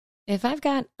If I've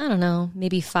got, I don't know,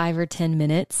 maybe 5 or 10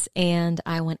 minutes and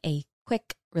I want a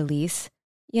quick release,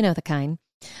 you know the kind,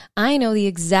 I know the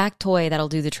exact toy that'll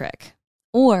do the trick.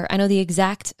 Or I know the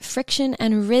exact friction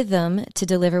and rhythm to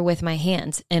deliver with my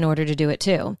hands in order to do it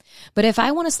too. But if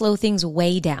I want to slow things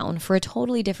way down for a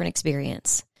totally different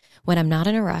experience, when I'm not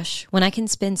in a rush, when I can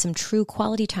spend some true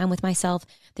quality time with myself,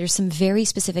 there's some very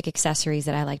specific accessories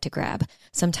that I like to grab.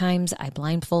 Sometimes I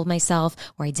blindfold myself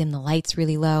or I dim the lights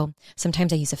really low.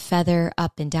 Sometimes I use a feather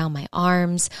up and down my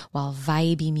arms while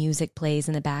vibey music plays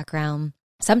in the background.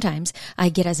 Sometimes I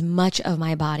get as much of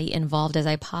my body involved as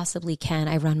I possibly can.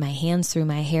 I run my hands through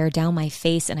my hair, down my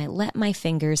face, and I let my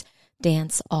fingers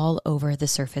dance all over the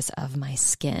surface of my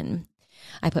skin.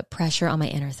 I put pressure on my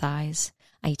inner thighs.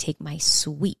 I take my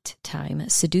sweet time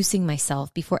seducing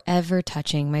myself before ever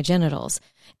touching my genitals.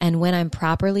 And when I'm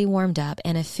properly warmed up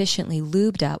and efficiently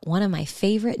lubed up, one of my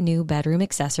favorite new bedroom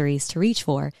accessories to reach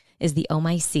for is the Oh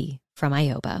My C from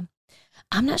Ioba.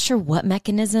 I'm not sure what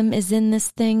mechanism is in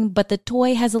this thing, but the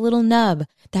toy has a little nub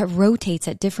that rotates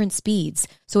at different speeds,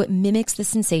 so it mimics the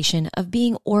sensation of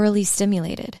being orally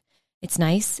stimulated. It's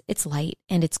nice, it's light,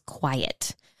 and it's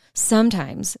quiet.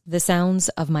 Sometimes the sounds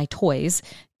of my toys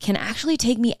can actually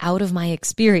take me out of my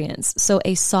experience, so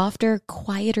a softer,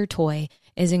 quieter toy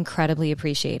is incredibly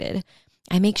appreciated.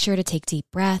 I make sure to take deep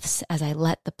breaths as I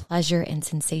let the pleasure and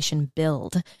sensation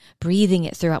build, breathing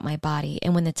it throughout my body.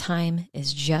 And when the time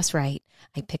is just right,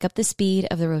 I pick up the speed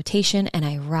of the rotation and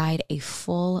I ride a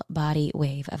full body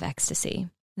wave of ecstasy.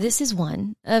 This is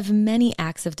one of many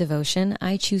acts of devotion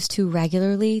I choose to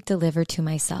regularly deliver to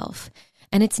myself.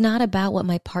 And it's not about what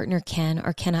my partner can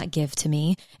or cannot give to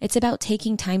me. It's about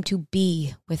taking time to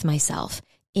be with myself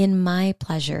in my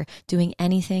pleasure, doing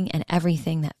anything and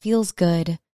everything that feels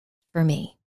good for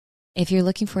me. If you're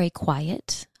looking for a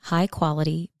quiet, high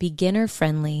quality, beginner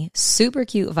friendly, super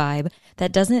cute vibe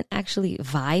that doesn't actually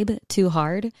vibe too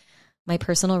hard, my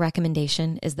personal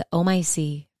recommendation is the Oh My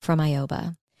C from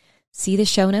Ioba. See the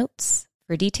show notes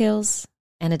for details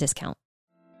and a discount.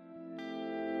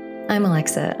 I'm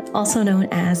Alexa, also known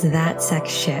as That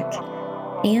Sex Chick.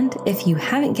 And if you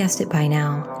haven't guessed it by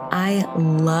now, I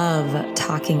love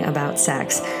talking about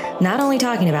sex. Not only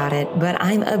talking about it, but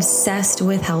I'm obsessed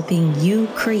with helping you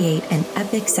create an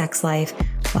epic sex life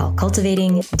while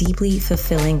cultivating deeply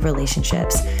fulfilling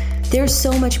relationships. There's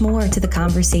so much more to the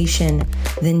conversation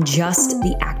than just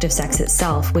the act of sex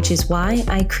itself, which is why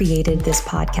I created this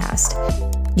podcast.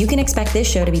 You can expect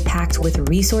this show to be packed with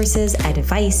resources,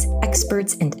 advice,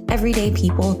 experts, and everyday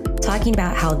people talking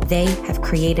about how they have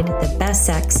created the best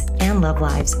sex and love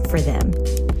lives for them.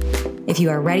 If you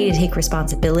are ready to take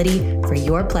responsibility for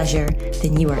your pleasure,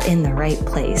 then you are in the right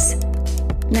place.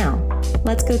 Now,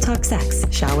 let's go talk sex,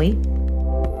 shall we?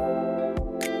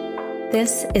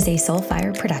 This is a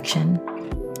Soulfire production.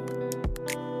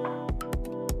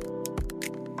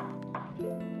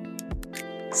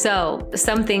 So,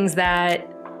 some things that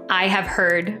I have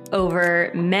heard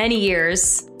over many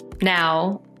years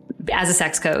now as a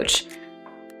sex coach,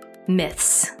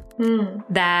 myths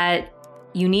that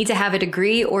you need to have a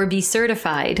degree or be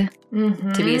certified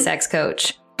to be a sex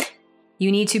coach.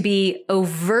 You need to be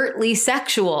overtly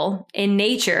sexual in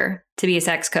nature to be a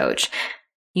sex coach.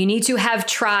 You need to have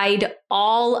tried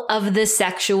all of the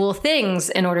sexual things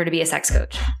in order to be a sex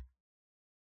coach.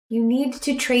 You need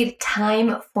to trade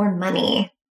time for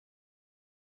money.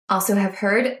 Also have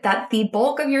heard that the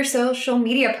bulk of your social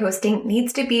media posting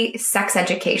needs to be sex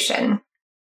education.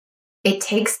 It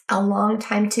takes a long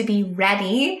time to be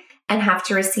ready and have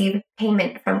to receive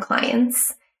payment from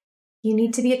clients. You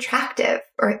need to be attractive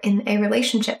or in a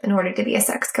relationship in order to be a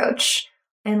sex coach.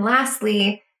 And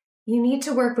lastly, you need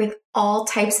to work with all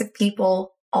types of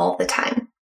people all the time.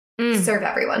 Serve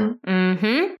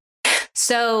everyone.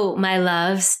 So, my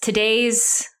loves,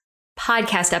 today's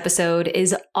podcast episode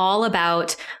is all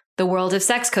about the world of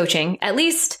sex coaching, at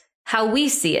least how we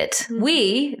see it.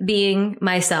 We being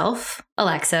myself,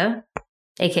 Alexa,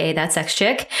 aka That Sex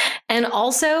Chick, and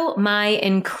also my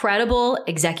incredible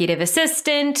executive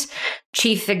assistant,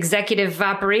 chief executive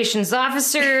operations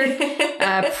officer,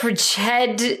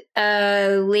 head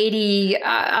lady,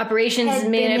 operations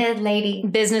manager,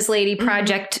 business lady,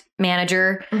 project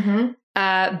manager.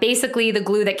 Basically the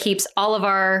glue that keeps all of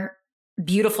our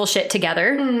beautiful shit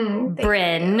together.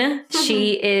 Bryn,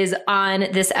 she is on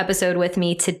this episode with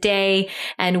me today,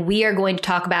 and we are going to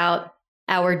talk about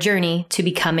our journey to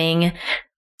becoming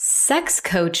sex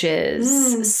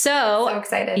coaches. So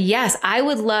excited. Yes, I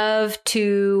would love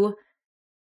to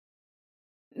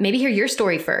maybe hear your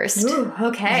story first. Ooh,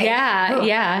 okay. Yeah. Ooh,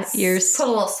 Yeah. Put a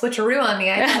little switcheroo on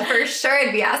me. I thought for sure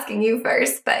I'd be asking you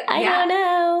first, but I don't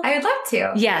know. I would love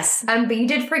to. Yes. But you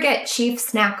did forget Chief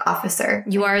Snack Officer.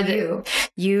 You are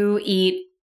you eat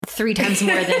 3 times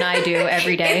more than I do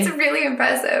every day. It's really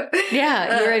impressive.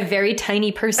 Yeah. You're a very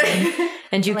tiny person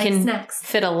and you can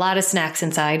fit a lot of snacks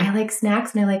inside. I like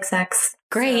snacks and I like sex.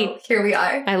 Great. So here we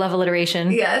are. I love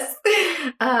alliteration. Yes.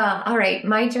 All right.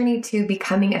 My journey to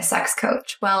becoming a sex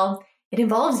coach. Well, it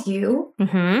involves you.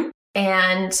 Mm-hmm.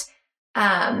 And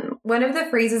one of the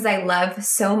phrases I love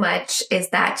so much is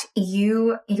that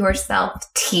you yourself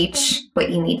teach what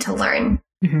you need to learn.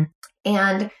 Mm-hmm.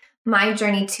 And my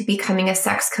journey to becoming a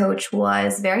sex coach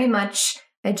was very much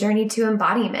a journey to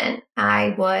embodiment.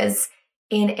 I was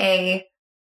in a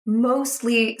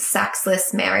mostly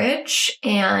sexless marriage,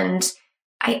 and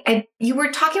you were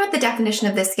talking about the definition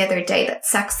of this the other day, that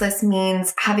sexless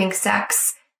means having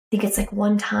sex. I think it's like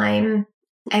one time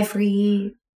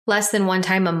every... Less than one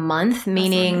time a month,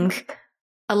 meaning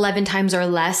 11 times or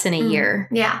less in a year.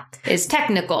 Yeah. Is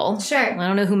technical. Sure. I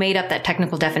don't know who made up that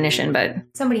technical definition, but...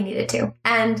 Somebody needed to.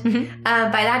 And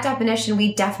by that definition,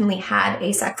 we definitely had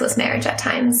a sexless marriage at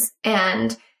times.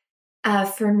 And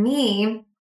for me,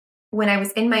 when I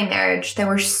was in my marriage, there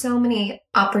were so many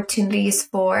opportunities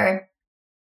for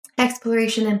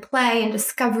exploration and play and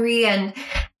discovery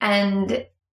and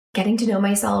getting to know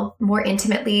myself more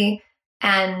intimately.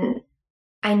 And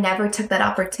I never took that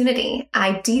opportunity.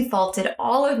 I defaulted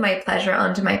all of my pleasure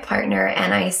onto my partner,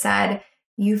 and I said,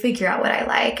 you figure out what I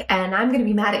like, and I'm going to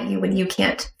be mad at you when you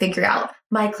can't figure out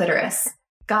my clitoris.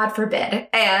 God forbid.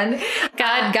 And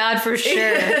God for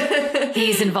sure.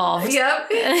 He's involved.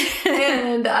 Yep.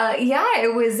 And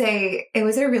it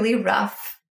was a really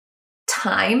rough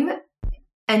time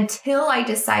until I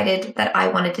decided that I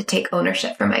wanted to take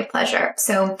ownership for my pleasure.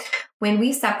 So when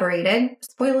we separated,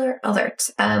 spoiler alert,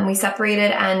 we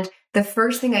separated, and the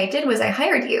first thing I did was I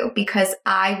hired you because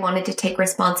I wanted to take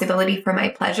responsibility for my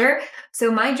pleasure. So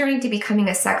my journey to becoming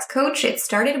a sex coach, it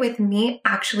started with me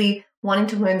actually wanting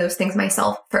to learn those things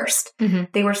myself first. Mm-hmm.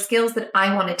 They were skills that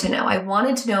I wanted to know. I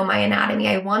wanted to know my anatomy.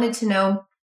 I wanted to know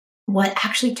what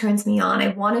actually turns me on. I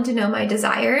wanted to know my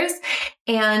desires.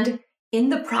 And in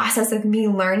the process of me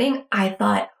learning, I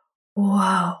thought,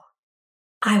 whoa,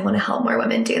 I want to help more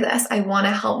women do this. I want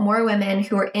to help more women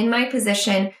who are in my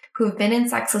position, who have been in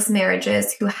sexless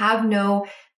marriages, who have no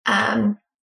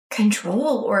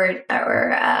control or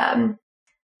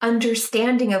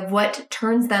understanding of what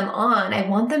turns them on. I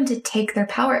want them to take their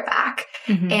power back.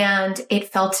 Mm-hmm. And it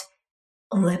felt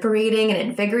liberating and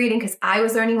invigorating because I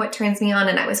was learning what turns me on,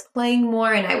 and I was playing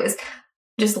more, and I was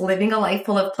just living a life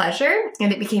full of pleasure.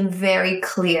 And it became very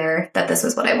clear that this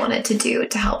was what I wanted to do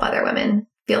to help other women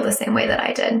feel the same way that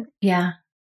I did. Yeah.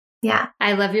 Yeah.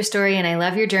 I love your story and I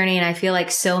love your journey. And I feel like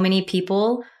so many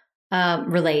people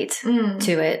relate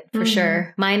to it for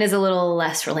sure. Mine is a little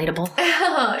less relatable.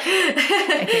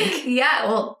 I think. Yeah.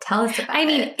 Well, tell us about it. I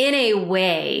mean, in a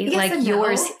way, yes, like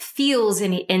yours feels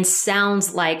and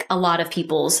sounds like a lot of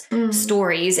people's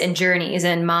stories and journeys.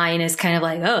 And mine is kind of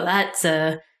like, oh, that's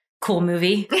a cool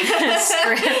movie.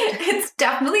 It's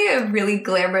definitely a really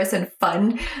glamorous and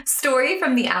fun story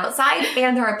from the outside,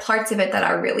 and there are parts of it that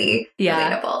are really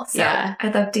relatable. So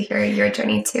I'd love to hear your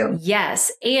journey too.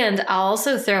 Yes. And I'll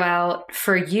also throw out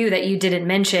for you that you didn't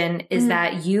mention is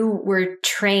that you were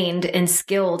trained and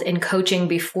skilled in coaching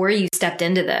before you stepped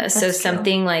into this. That's so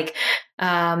something like,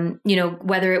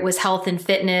 whether it was health and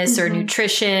fitness or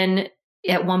nutrition.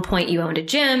 At one point you owned a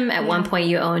gym. At one point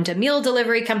you owned a meal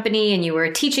delivery company, and you were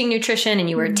teaching nutrition, and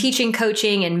you were teaching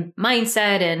coaching and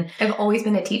mindset. And I've always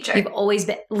been a teacher. You've always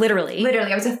been literally.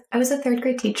 I was a third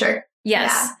grade teacher.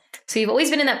 Yes. Yeah. So you've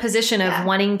always been in that position of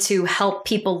wanting to help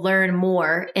people learn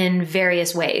more in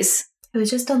various ways. I was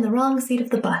just on the wrong seat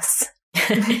of the bus.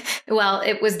 Well,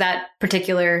 it was that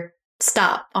particular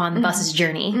stop on the bus's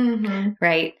journey,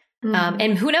 right?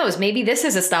 And who knows, maybe this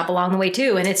is a stop along the way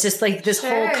too. And it's just like this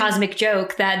whole cosmic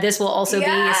joke that this will also be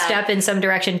a step in some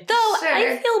direction. Though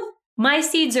I feel my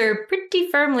seeds are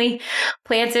pretty firmly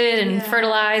planted and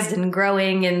fertilized and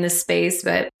growing in this space.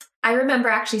 But I remember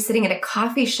actually sitting at a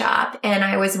coffee shop, and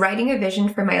I was writing a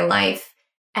vision for my life,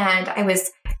 and I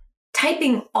was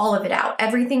typing all of it out.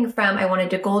 Everything from I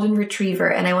wanted a golden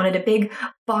retriever, and I wanted a big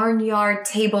barnyard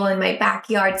table in my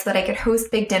backyard so that I could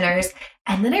host big dinners.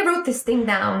 And then I wrote this thing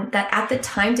down that at the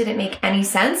time didn't make any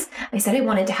sense. I said I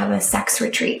wanted to have a sex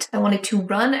retreat. I wanted to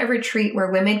run a retreat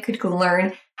where women could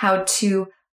learn how to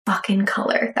fucking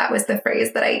color. That was the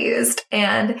phrase that I used.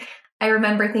 And I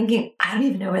remember thinking, I don't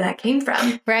even know where that came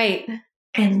from. Right.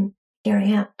 And here I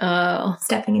am. Oh.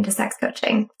 Stepping into sex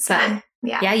coaching. So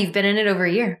Yeah. Yeah, you've been in it over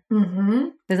a year. Mm-hmm.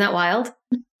 Isn't that wild?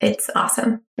 It's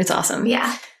awesome. It's awesome.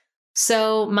 Yeah.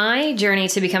 So my journey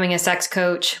to becoming a sex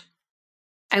coach,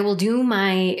 I will do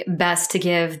my best to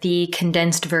give the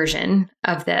condensed version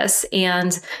of this.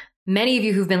 And many of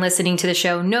you who've been listening to the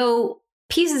show know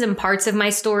pieces and parts of my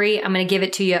story. I'm going to give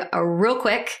it to you real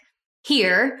quick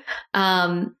here,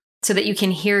 so that you can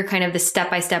hear kind of the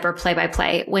step-by-step or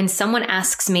play-by-play. When someone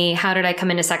asks me, how did I come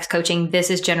into sex coaching?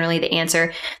 This is generally the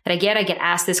answer that I get. I get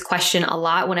asked this question a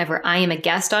lot whenever I am a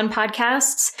guest on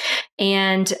podcasts.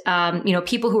 And,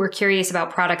 people who are curious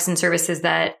about products and services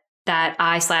that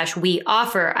we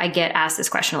offer, I get asked this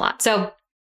question a lot. So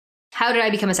how did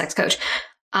I become a sex coach?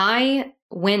 I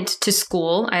went to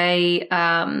school. I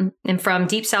am from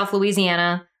Deep South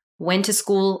Louisiana, went to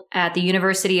school at the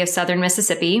University of Southern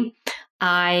Mississippi.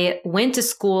 I went to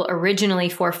school originally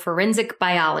for forensic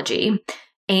biology,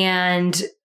 and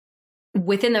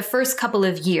within the first couple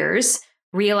of years,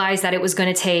 realized that it was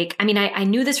going to take, I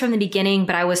knew this from the beginning,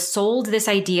 but I was sold this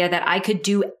idea that I could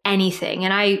do anything.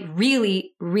 And I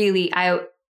really, I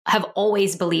have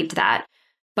always believed that.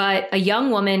 But a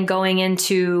young woman going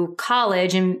into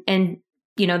college and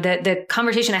the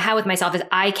conversation I had with myself is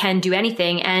I can do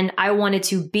anything. And I wanted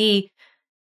to be,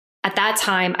 at that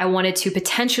time, I wanted to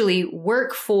potentially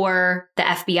work for the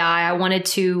FBI. I wanted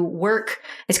to work,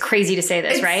 it's crazy to say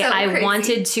this, it's right?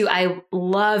 So I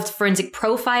loved forensic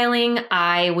profiling.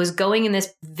 I was going in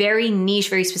this very niche,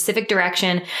 very specific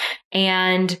direction.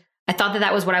 And I thought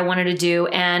that was what I wanted to do.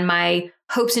 And my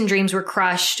hopes and dreams were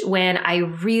crushed when I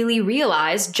really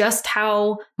realized just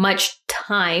how much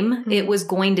time it was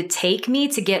going to take me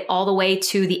to get all the way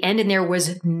to the end. And there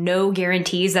was no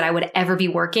guarantees that I would ever be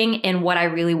working in what I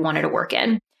really wanted to work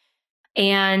in.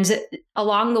 And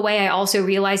along the way, I also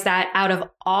realized that out of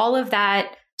all of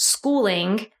that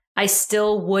schooling, I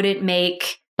still wouldn't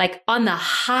make, like, on the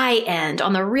high end,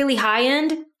 on the really high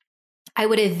end, I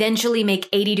would eventually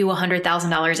make $80,000 to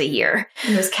 $100,000 a year.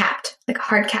 It was capped, like a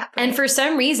hard cap. And for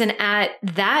some reason at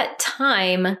that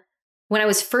time, when I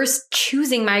was first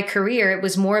choosing my career, it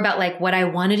was more about like what I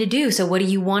wanted to do. So what do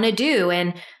you want to do?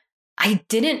 And I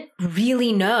didn't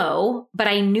really know, but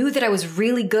I knew that I was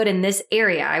really good in this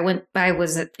area.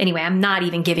 I'm not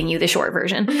even giving you the short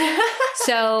version.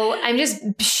 So I'm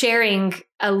just sharing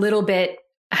a little bit,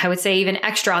 I would say even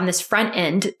extra on this front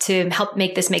end to help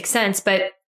make this make sense.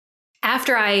 But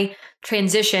after I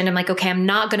transitioned, I'm like, okay, I'm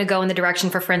not going to go in the direction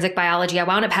for forensic biology. I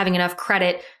wound up having enough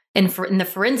credit in the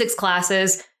forensics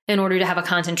classes in order to have a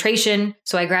concentration.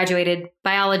 So I graduated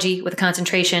biology with a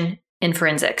concentration in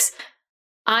forensics.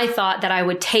 I thought that I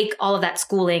would take all of that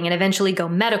schooling and eventually go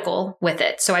medical with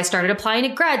it. So I started applying to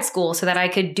grad school so that I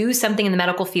could do something in the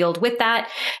medical field with that.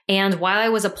 And while I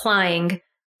was applying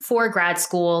for grad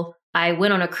school, I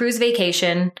went on a cruise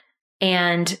vacation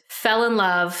and fell in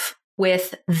love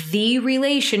with the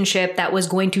relationship that was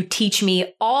going to teach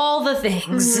me all the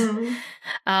things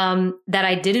that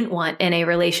I didn't want in a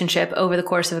relationship over the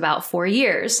course of about 4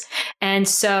 years. And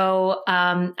so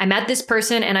I met this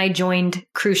person and I joined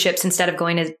cruise ships instead of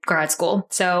going to grad school.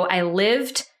 So I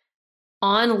lived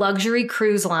on luxury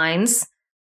cruise lines,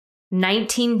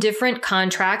 19 different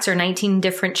contracts or 19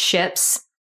 different ships.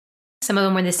 Some of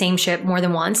them were the same ship more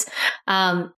than once,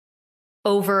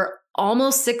 over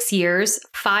almost 6 years,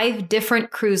 5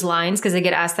 different cruise lines, because I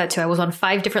get asked that too. I was on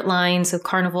 5 different lines, so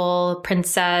Carnival,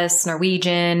 Princess,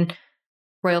 Norwegian,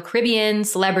 Royal Caribbean,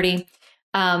 Celebrity.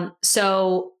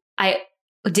 So I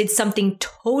did something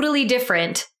totally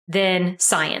different than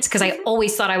science, because I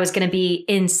always thought I was going to be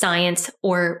in science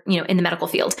or, in the medical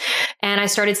field. And I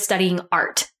started studying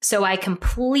art. So I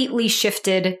completely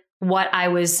shifted what I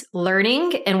was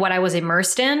learning and what I was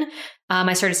immersed in.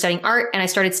 I started studying art and I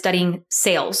started studying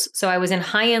sales. So I was in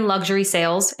high-end luxury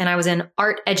sales and I was in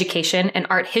art education and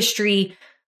art history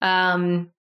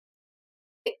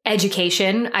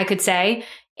education, I could say.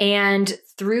 And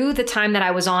through the time that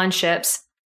I was on ships,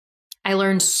 I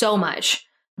learned so much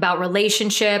about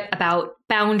relationship, about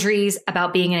boundaries,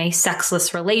 about being in a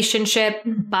sexless relationship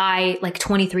by like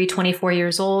 23, 24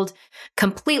 years old,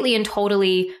 completely and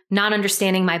totally not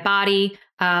understanding my body.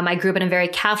 I grew up in a very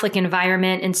Catholic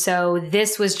environment. And so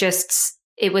this was just,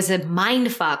 it was a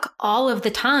mind fuck all of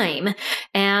the time.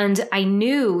 And I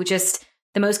knew just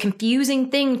the most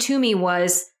confusing thing to me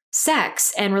was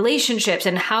sex and relationships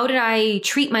and how did I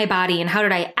treat my body and how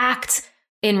did I act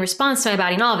in response to my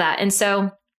body and all of that. And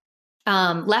so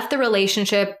left the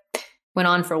relationship, went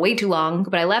on for way too long,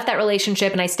 but I left that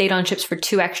relationship and I stayed on ships for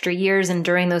 2 extra years. And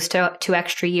during those two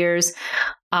extra years,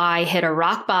 I hit a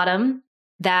rock bottom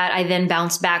that I then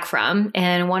bounced back from.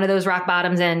 And one of those rock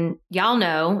bottoms, and y'all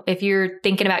know, if you're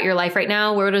thinking about your life right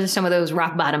now, what are some of those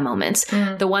rock bottom moments?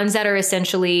 The ones that are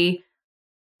essentially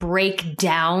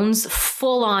breakdowns,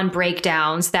 full on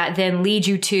breakdowns that then lead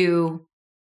you to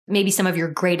maybe some of your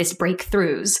greatest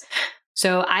breakthroughs.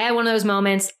 So I had one of those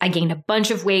moments. I gained a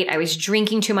bunch of weight. I was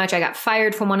drinking too much. I got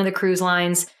fired from one of the cruise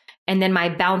lines. And then my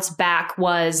bounce back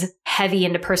was heavy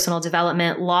into personal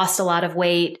development, lost a lot of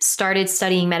weight, started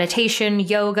studying meditation,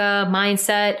 yoga,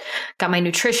 mindset, got my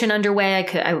nutrition underway.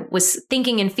 I was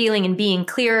thinking and feeling and being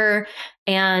clearer.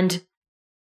 And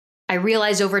I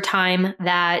realized over time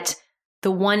that the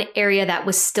one area that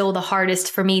was still the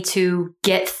hardest for me to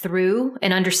get through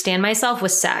and understand myself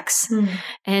was sex.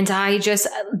 And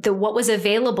what was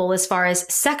available as far as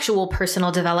sexual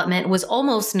personal development was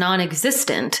almost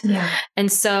non-existent.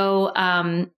 And so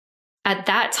at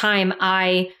that time,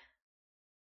 I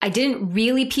didn't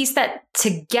really piece that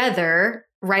together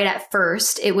right at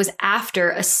first. It was after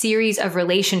a series of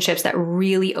relationships that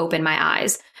really opened my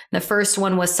eyes. The first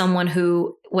one was someone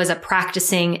who was a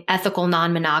practicing ethical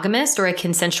non-monogamist or a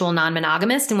consensual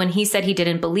non-monogamist. And when he said he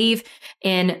didn't believe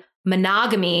in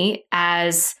monogamy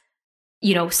as,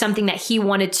 something that he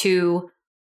wanted to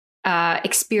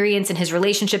experience in his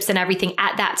relationships and everything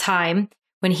at that time,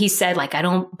 when he said, I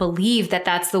don't believe that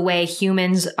that's the way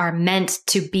humans are meant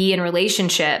to be in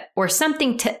relationship or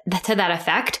something to that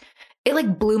effect,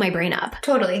 it blew my brain up.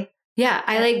 Totally. Yeah,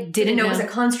 I didn't know it was a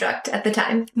construct at the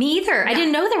time. Me either. I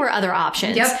didn't know there were other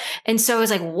options. And so I was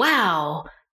like, wow,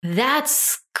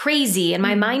 that's crazy. And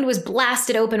my mind was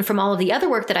blasted open from all of the other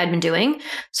work that I'd been doing.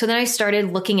 So then I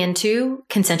started looking into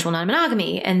consensual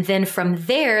non-monogamy. And then from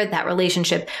there, that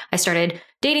relationship, I started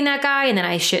dating that guy. And then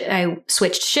I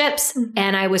switched ships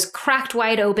and I was cracked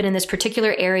wide open in this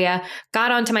particular area,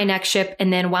 got onto my next ship,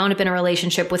 and then wound up in a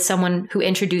relationship with someone who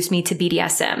introduced me to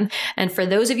BDSM. And for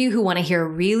those of you who want to hear a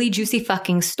really juicy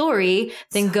fucking story,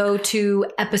 then go to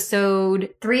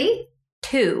episode 2.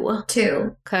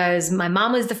 Because my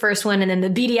mom was the first one and then the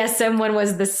BDSM one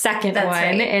was the second one.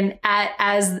 Right. And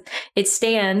as it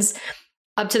stands,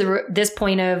 up to this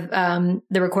point of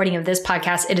the recording of this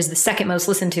podcast, it is the second most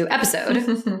listened to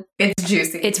episode. It's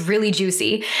juicy. It's really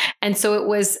juicy. And so it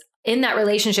was in that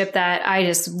relationship that I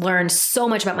just learned so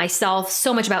much about myself,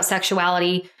 so much about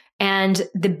sexuality. And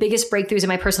the biggest breakthroughs in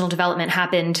my personal development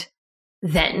happened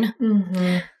then.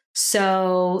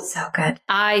 So good.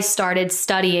 I started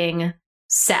studying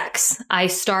sex. I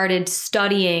started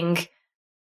reading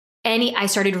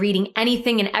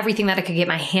anything and everything that I could get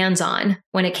my hands on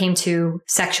when it came to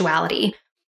sexuality.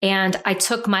 And I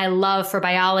took my love for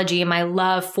biology and my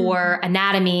love for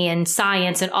anatomy and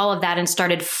science and all of that and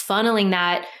started funneling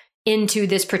that into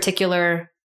this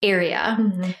particular area.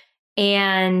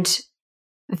 And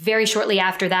very shortly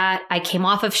after that, I came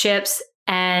off of ships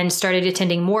and started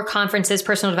attending more conferences,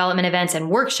 personal development events, and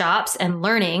workshops and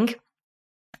learning.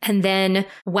 And then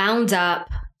wound up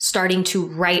starting to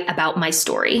write about my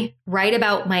story, write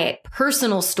about my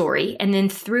personal story. And then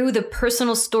through the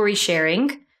personal story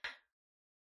sharing,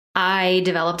 I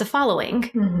developed a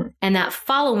following. And that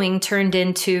following turned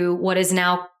into what is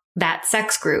now That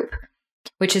Sex Group,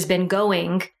 which has been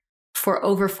going for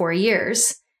over 4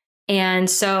 years. And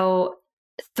so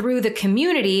through the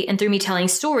community and through me telling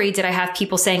story, did I have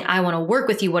people saying, I want to work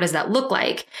with you. What does that look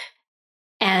like?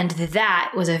 And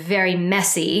that was a very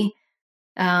messy,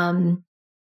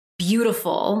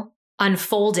 beautiful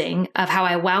unfolding of how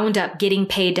I wound up getting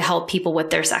paid to help people with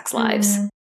their sex lives.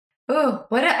 Oh,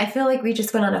 I feel like we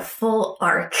just went on a full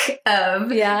arc of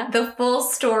the full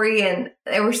story. And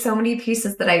there were so many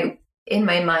pieces that in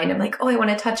my mind, I'm like, oh, I want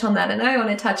to touch on that. And I want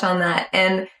to touch on that.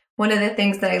 And one of the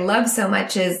things that I love so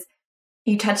much is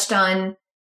you touched on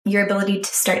your ability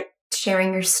to start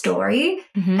sharing your story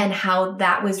and how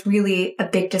that was really a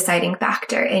big deciding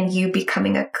factor in you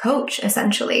becoming a coach,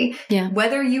 essentially.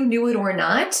 Whether you knew it or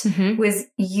not, was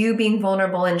you being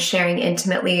vulnerable and sharing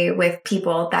intimately with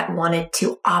people that wanted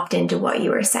to opt into what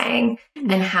you were saying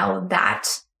and how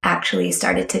that actually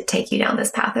started to take you down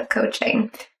this path of coaching,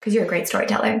 because you're a great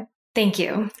storyteller. Thank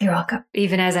you. You're welcome.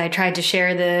 Even as I tried to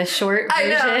share the short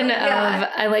version I'm going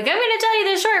to tell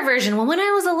you the short version. Well, when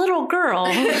I was a little girl,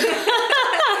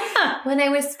 when I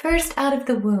was first out of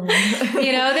the womb,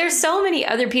 there's so many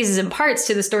other pieces and parts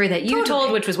to the story that you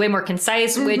told, which was way more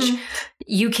concise, which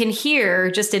you can hear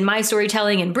just in my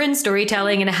storytelling and Bryn's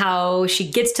storytelling and how she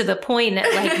gets to the point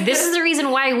that, this is the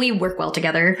reason why we work well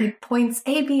together. Like points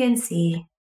A, B, and C.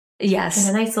 Yes.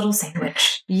 And a nice little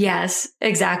sandwich. Yes,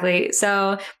 exactly.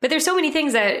 So, but there's so many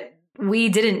things that we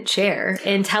didn't share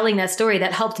in telling that story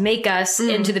that helped make us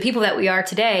into the people that we are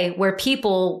today, where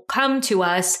people come to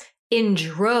us in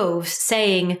droves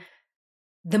saying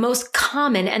the most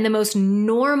common and the most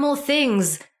normal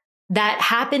things that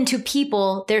happen to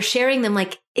people. They're sharing them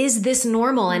like, is this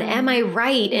normal? And am I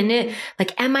right? And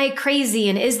am I crazy?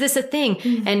 And is this a thing?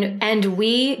 And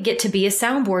we get to be a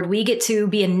soundboard. We get to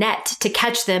be a net to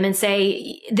catch them and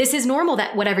say, this is normal,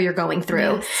 that whatever you're going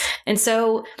through. Yes. And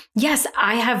so, yes,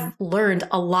 I have learned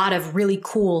a lot of really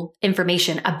cool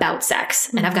information about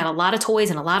sex, and I've got a lot of toys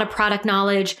and a lot of product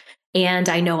knowledge. And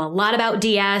I know a lot about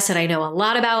DS, and I know a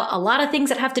lot about a lot of things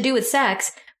that have to do with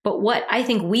sex. But what I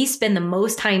think we spend the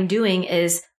most time doing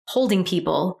is holding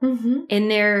people in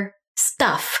their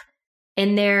stuff,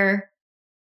 in their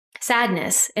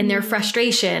sadness, in their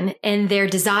frustration, in their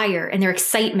desire, and their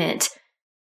excitement.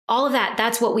 All of that,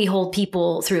 that's what we hold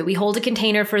people through. We hold a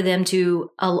container for them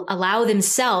to allow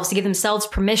themselves, to give themselves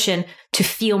permission to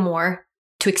feel more,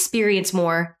 to experience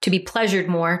more, to be pleasured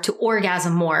more, to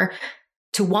orgasm more,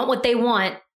 to want what they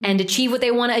want and achieve what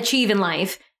they want to achieve in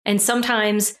life. And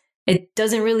sometimes it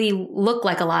doesn't really look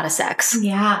like a lot of sex.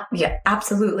 Yeah,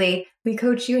 absolutely. We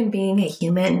coach you in being a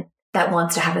human that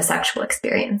wants to have a sexual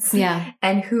experience. Yeah.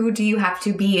 And who do you have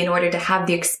to be in order to have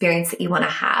the experience that you want to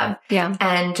have? Yeah.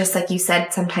 And just like you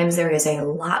said, sometimes there is a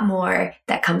lot more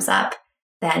that comes up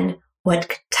than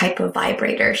what type of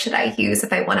vibrator should I use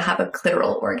if I want to have a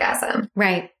clitoral orgasm?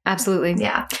 Right. Absolutely.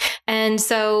 Yeah. And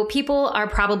so people are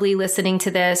probably listening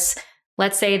to this.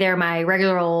 Let's say they're my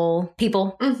regular old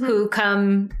people who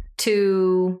come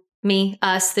to me,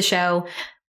 us, the show,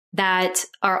 that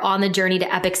are on the journey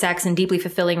to epic sex and deeply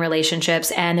fulfilling relationships.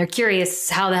 And they're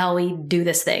curious how the hell we do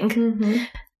this thing.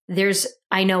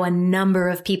 I know a number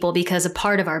of people, because a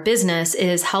part of our business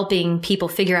is helping people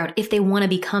figure out if they want to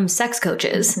become sex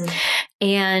coaches.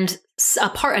 And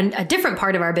a different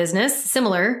part of our business,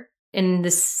 similar in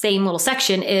the same little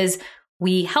section, is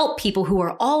we help people who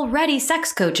are already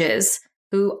sex coaches,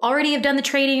 who already have done the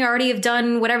training, already have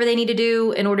done whatever they need to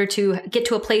do in order to get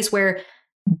to a place where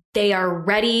they are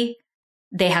ready,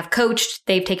 they have coached,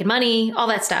 they've taken money, all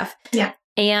that stuff. Yeah.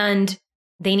 And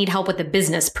they need help with the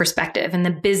business perspective and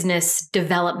the business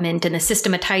development and the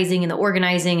systematizing and the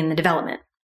organizing and the development.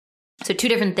 So 2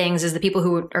 different things is the people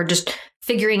who are just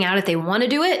figuring out if they want to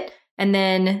do it, and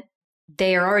then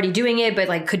they are already doing it, but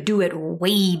like could do it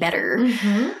way better.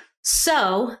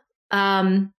 So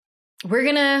we're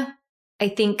going to, I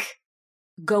think,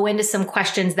 go into some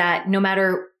questions that no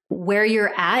matter where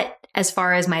you're at, as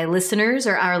far as my listeners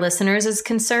or our listeners is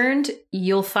concerned,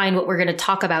 you'll find what we're going to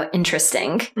talk about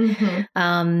interesting.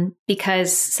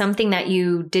 Because something that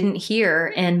you didn't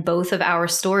hear in both of our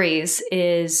stories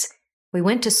is we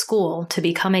went to school to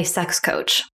become a sex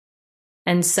coach.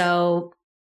 And so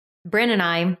Bryn and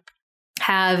I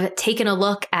have taken a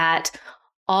look at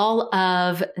all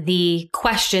of the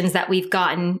questions that we've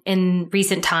gotten in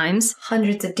recent times.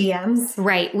 Hundreds of DMs.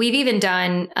 Right. We've even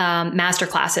done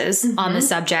masterclasses on the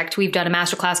subject. We've done a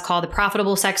masterclass called The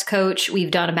Profitable Sex Coach.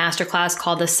 We've done a masterclass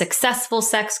called The Successful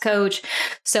Sex Coach.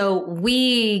 So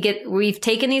we've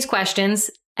taken these questions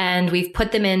and we've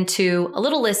put them into a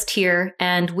little list here,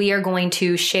 and we are going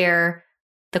to share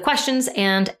the questions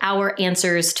and our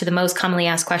answers to the most commonly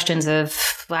asked questions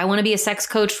of, I want to be a sex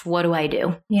coach. What do I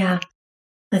do? Yeah.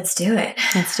 Let's do it.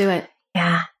 Let's do it.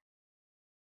 Yeah.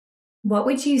 What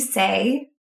would you say,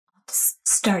 just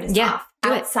start us off,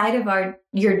 outside of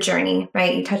your journey,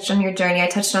 right? You touched on your journey. I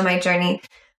touched on my journey.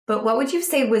 But what would you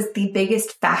say was the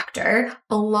biggest factor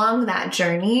along that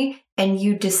journey and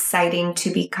you deciding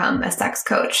to become a sex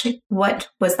coach? What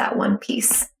was that one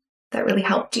piece that really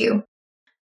helped you?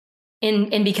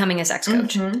 In becoming a sex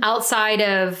coach? Outside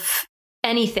of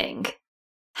anything,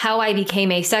 how I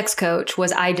became a sex coach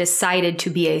was I decided to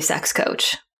be a sex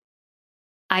coach.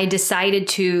 I decided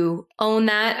to own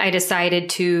that. I decided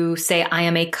to say I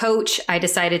am a coach. I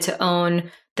decided to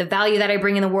own the value that I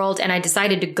bring in the world, and I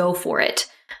decided to go for it.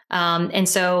 And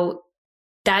so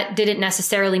that didn't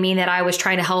necessarily mean that I was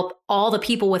trying to help all the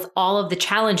people with all of the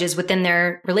challenges within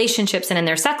their relationships and in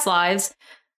their sex lives.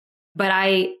 But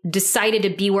I decided to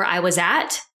be where I was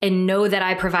at and know that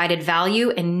I provided value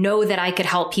and know that I could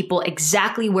help people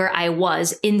exactly where I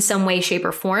was in some way, shape,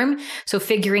 or form. So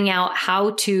figuring out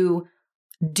how to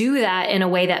do that in a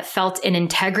way that felt in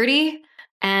integrity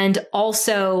and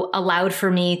also allowed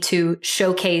for me to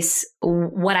showcase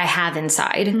what I have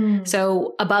inside.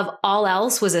 So above all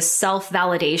else was a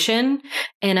self-validation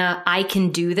and I can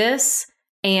do this,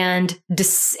 and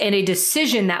a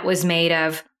decision that was made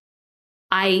of,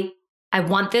 I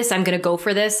want this. I'm going to go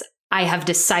for this. I have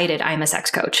decided I'm a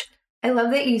sex coach. I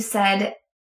love that you said,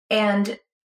 and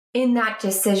in that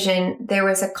decision, there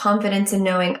was a confidence in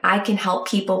knowing I can help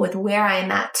people with where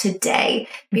I'm at today.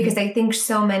 Because I think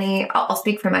so many, I'll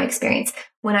speak from my experience.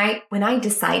 When I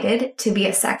decided to be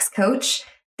a sex coach,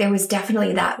 there was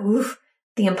definitely that,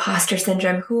 the imposter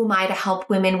syndrome. Who am I to help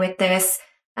women with this?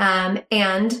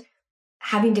 And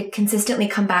having to consistently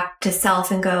come back to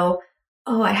self and go,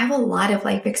 oh, I have a lot of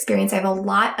life experience. I have a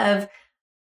lot of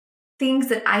things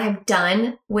that I have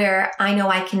done where I know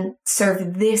I can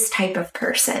serve this type of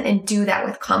person and do that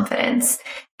with confidence.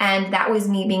 And that was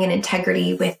me being in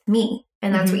integrity with me.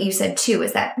 And that's what you said too,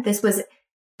 is that this was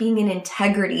being in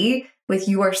integrity with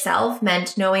yourself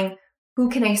meant knowing who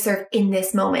can I serve in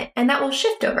this moment? And that will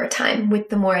shift over time with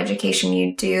the more education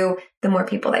you do, the more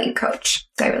people that you coach.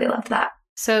 So I really loved that.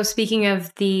 So speaking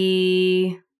of would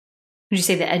you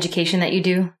say the education that you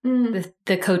do,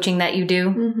 the coaching that you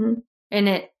do, and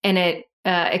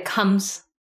it comes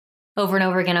over and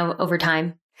over again over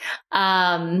time.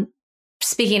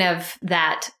 Speaking of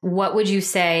that, what would you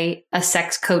say a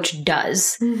sex coach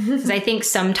does? Because I think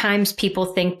sometimes people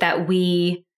think that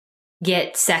we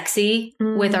get sexy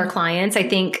with our clients. I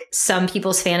think some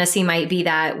people's fantasy might be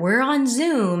that we're on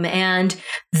Zoom and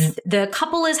the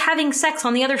couple is having sex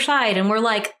on the other side. And we're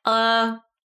like,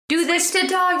 do this to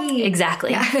doggy.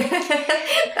 Exactly. Yeah.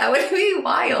 That would be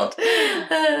wild.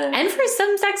 And for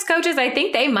some sex coaches, I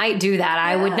think they might do that. Yeah.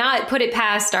 I would not put it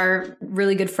past our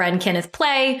really good friend, Kenneth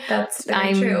Play. That's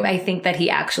very true. I think that he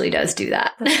actually does do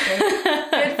that.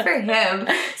 Good for him.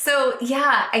 So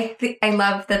yeah, I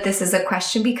love that this is a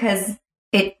question because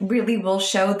it really will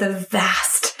show the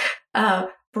vast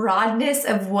broadness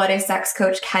of what a sex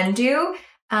coach can do.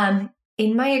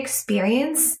 In my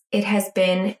experience, it has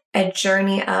been a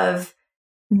journey of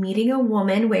meeting a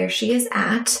woman where she is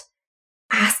at,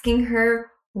 asking her,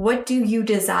 what do you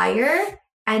desire?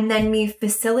 And then me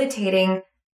facilitating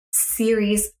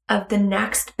series of the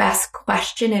next best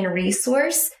question and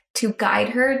resource to guide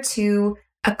her to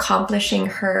accomplishing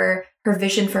her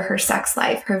vision for her sex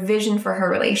life, her vision for her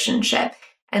relationship.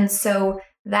 And so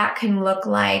that can look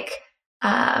like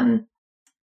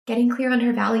getting clear on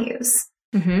her values.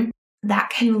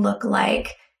 That can look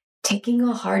like taking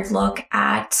a hard look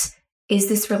at, is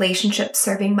this relationship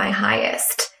serving my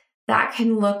highest? That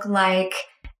can look like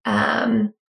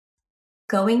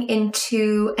going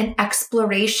into an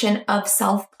exploration of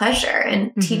self-pleasure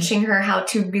and teaching her how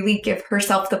to really give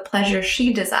herself the pleasure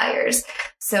she desires.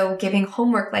 So giving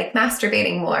homework like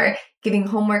masturbating more, giving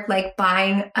homework like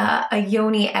buying a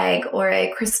yoni egg or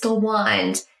a crystal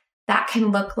wand. That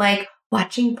can look like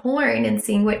watching porn and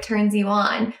seeing what turns you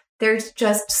on. There's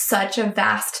just such a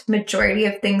vast majority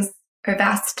of things, or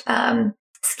vast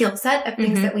skill set of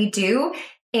things that we do.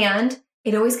 And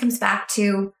it always comes back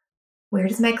to, where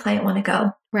does my client want to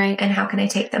go? Right. And how can I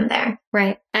take them there?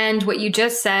 Right. And what you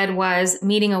just said was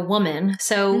meeting a woman.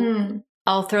 So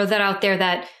I'll throw that out there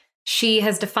that she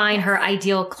has defined her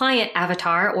ideal client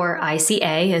avatar, or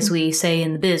ICA, as we say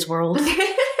in the biz world.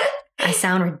 I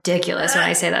sound ridiculous when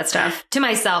I say that stuff. To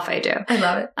myself, I do. I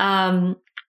love it.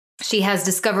 She has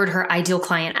discovered her ideal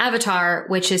client avatar,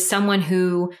 which is someone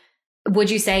who, would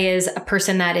you say, is a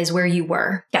person that is where you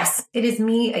were? Yes, it is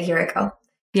me a year ago.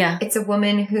 Yeah. It's a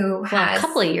woman who has... a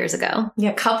couple of years ago.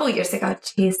 Yeah, a couple of years ago.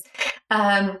 Jeez.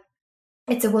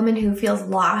 It's a woman who feels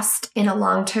lost in a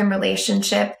long-term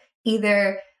relationship,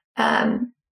 either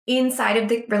inside of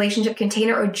the relationship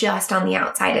container or just on the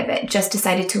outside of it, just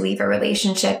decided to leave a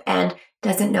relationship and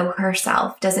doesn't know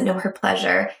herself, doesn't know her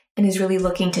pleasure, and is really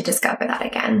looking to discover that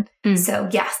again. So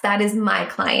yes, that is my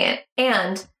client.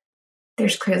 And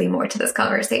there's clearly more to this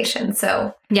conversation.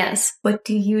 So yes, what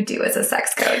do you do as a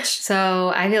sex coach?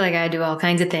 So I feel like I do all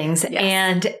kinds of things.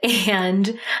 Yes.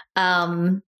 And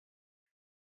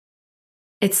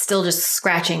it's still just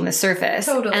scratching the surface.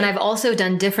 Totally. And I've also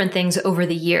done different things over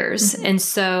the years. And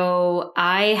so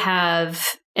I have,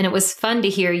 and it was fun to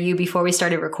hear you before we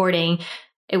started recording.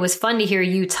 It was fun to hear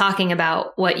you talking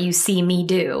about what you see me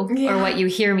do or what you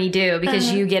hear me do,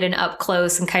 because you get an up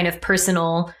close and kind of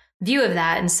personal view of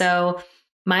that. And so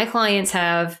my clients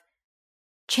have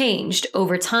changed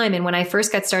over time. And when I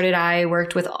first got started, I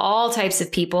worked with all types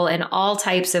of people in all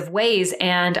types of ways.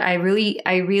 And I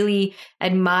really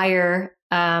admire,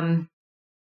 I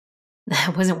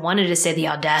wanted to say the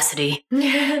audacity,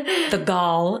 the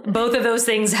gall. Both of those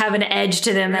things have an edge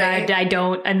to them that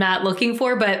I'm not looking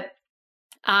for, but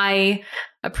I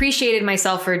appreciated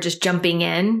myself for just jumping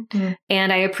in,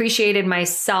 and I appreciated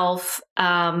myself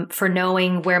for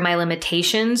knowing where my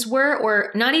limitations were, or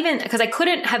not even, because I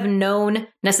couldn't have known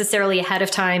necessarily ahead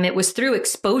of time. It was through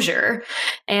exposure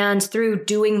and through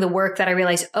doing the work that I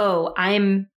realized, oh,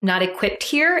 I'm not equipped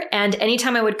here. And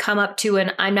anytime I would come up to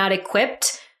an I'm not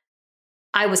equipped,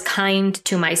 I was kind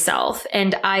to myself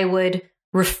and I would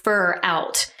refer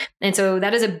out. And so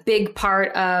that is a big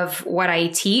part of what I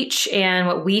teach and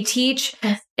what we teach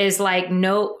is like,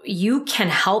 no, you can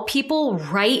help people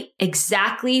right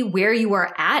exactly where you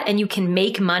are at and you can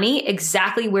make money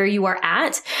exactly where you are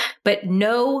at, but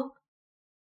know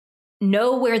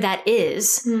where that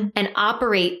is and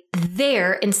operate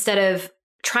there instead of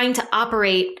trying to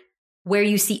operate where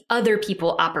you see other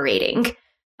people operating.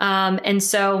 And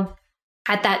so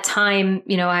at that time,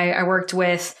 I worked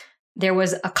with, there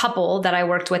was a couple that I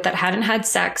worked with that hadn't had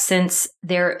sex since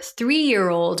their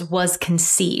 3-year-old was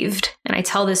conceived. And I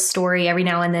tell this story every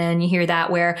now and then. You hear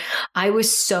that, where I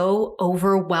was so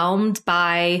overwhelmed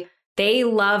by, they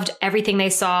loved everything they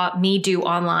saw me do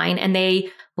online and they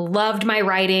loved my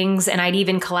writings. And I'd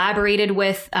even collaborated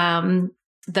with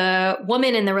the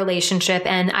woman in the relationship.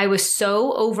 And I was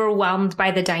so overwhelmed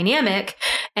by the dynamic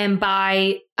and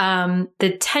by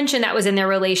the tension that was in their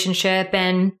relationship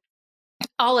and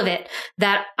all of it,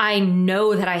 that I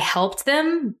know that I helped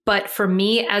them. But for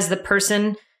me, as the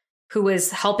person who was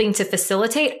helping to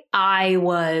facilitate, I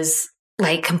was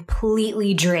like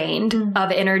completely drained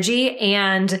of energy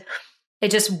and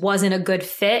it just wasn't a good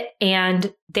fit.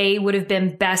 And they would have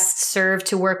been best served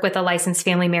to work with a licensed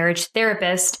family marriage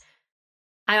therapist.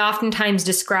 I oftentimes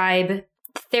describe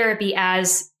therapy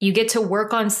as you get to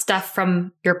work on stuff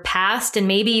from your past and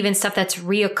maybe even stuff that's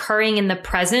reoccurring in the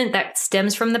present that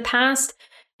stems from the past.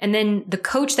 And then the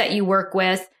coach that you work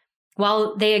with,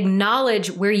 while they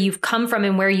acknowledge where you've come from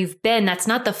and where you've been, that's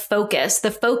not the focus.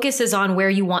 The focus is on where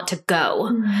you want to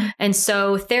go. And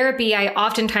so therapy, I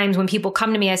oftentimes, when people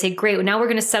come to me, I say, great, well, now we're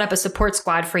going to set up a support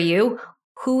squad for you.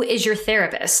 Who is your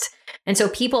therapist? And so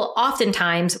people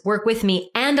oftentimes work with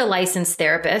me and a licensed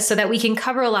therapist so that we can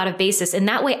cover a lot of bases. And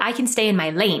that way I can stay in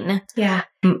my lane. Yeah.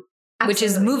 Which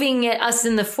is moving us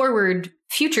in the forward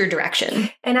future direction.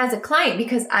 And as a client,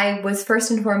 because I was first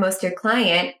and foremost your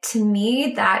client, to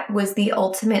me, that was the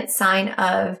ultimate sign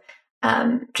of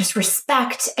just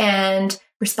respect and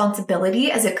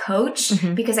responsibility as a coach,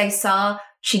 because I saw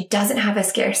she doesn't have a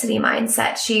scarcity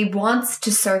mindset. She wants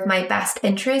to serve my best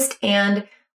interest. And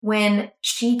when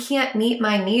she can't meet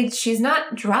my needs, she's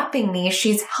not dropping me.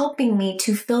 She's helping me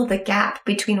to fill the gap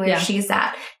between where she's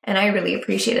at. And I really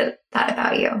appreciated that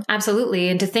about you. Absolutely.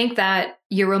 And to think that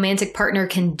your romantic partner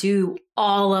can do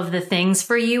all of the things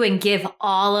for you and give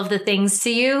all of the things to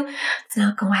you. It's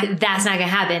not going to happen. That's not going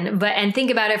to happen. And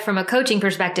think about it from a coaching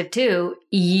perspective too.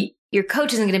 Your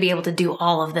coach isn't going to be able to do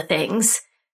all of the things.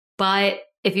 But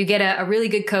if you get a really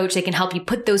good coach, they can help you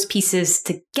put those pieces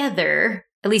together.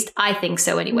 At least I think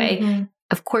so anyway.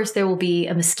 Of course, there will be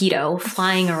a mosquito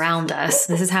flying around us.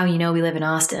 This is how you know we live in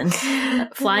Austin.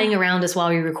 Flying around us while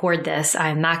we record this.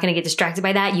 I'm not going to get distracted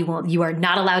by that. You are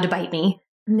not allowed to bite me.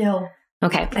 No.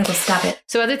 Okay. I will stop it.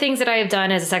 So other things that I have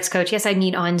done as a sex coach, yes, I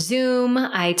meet on Zoom.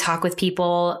 I talk with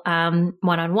people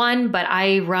one-on-one, but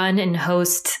I run and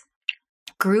host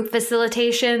group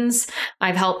facilitations.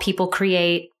 I've helped people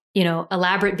create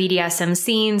elaborate BDSM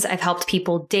scenes. I've helped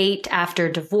people date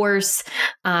after divorce.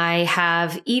 I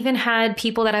have even had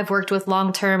people that I've worked with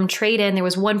long-term trade in. There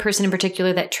was one person in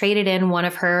particular that traded in one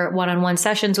of her one-on-one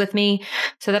sessions with me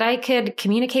so that I could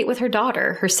communicate with her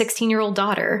daughter, her 16-year-old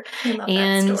daughter. I love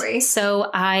that story.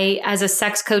 So I, as a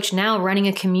sex coach now running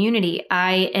a community,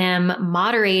 I am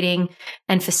moderating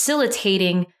and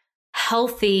facilitating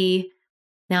healthy.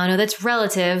 Now I know that's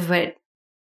relative, but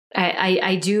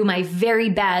I do my very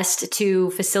best to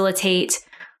facilitate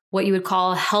what you would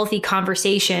call healthy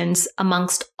conversations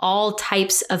amongst all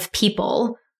types of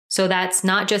people. So that's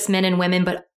not just men and women,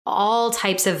 but all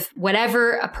types of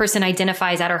whatever a person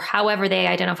identifies at or however they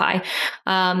identify,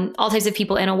 all types of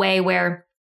people in a way where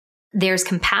there's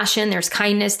compassion, there's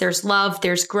kindness, there's love,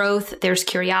 there's growth, there's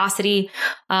curiosity,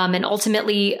 and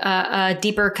ultimately a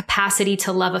deeper capacity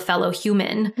to love a fellow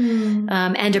human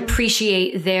and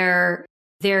appreciate their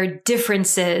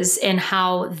differences in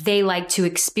how they like to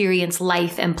experience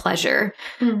life and pleasure.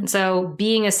 So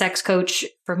being a sex coach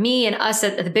for me and us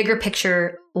at the bigger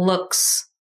picture looks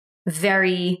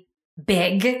very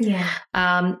big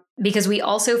because we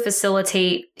also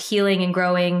facilitate healing and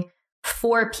growing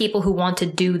for people who want to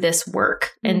do this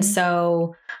work. And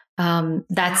so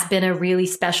that's been a really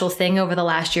special thing over the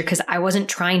last year because I wasn't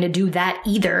trying to do that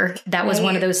either. That was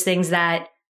one of those things that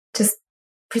just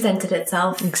presented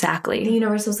itself. Exactly. The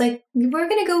universe was like, we're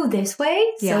going to go this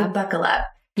way. So buckle up.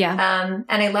 Yeah.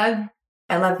 And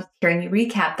I love hearing you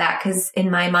recap that because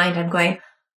in my mind, I'm going,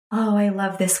 oh, I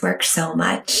love this work so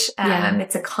much.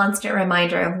 It's a constant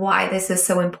reminder of why this is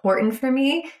so important for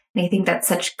me. And I think that's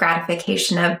such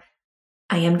gratification of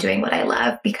I am doing what I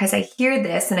love because I hear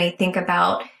this and I think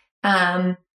about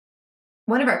One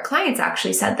of our clients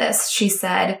actually said this. She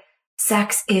said,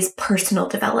 sex is personal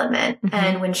development.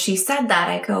 And when she said that,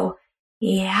 I go,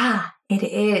 yeah, it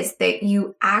is, that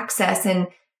you access and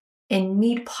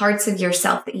meet parts of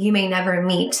yourself that you may never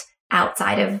meet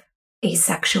outside of a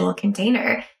sexual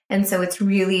container. And so it's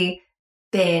really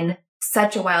been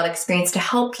such a wild experience to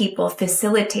help people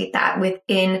facilitate that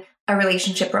within a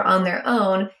relationship or on their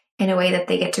own in a way that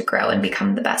they get to grow and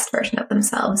become the best version of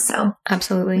themselves. So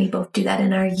absolutely, we both do that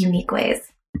in our unique ways.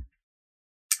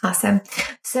 Awesome.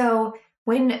 So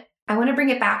I want to bring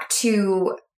it back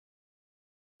to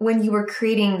when you were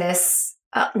creating this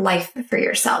life for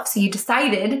yourself. So you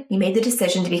made the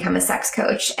decision to become a sex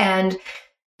coach, and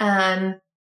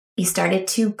you started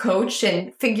to coach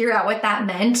and figure out what that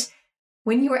meant.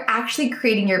 When you were actually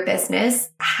creating your business,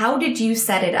 how did you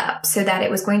set it up so that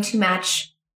it was going to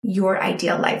match your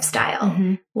ideal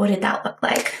lifestyle? What did that look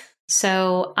like?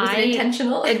 So was it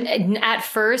intentional? At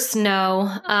first, no.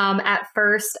 At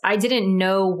first, I didn't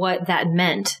know what that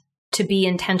meant to be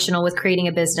intentional with creating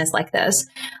a business like this.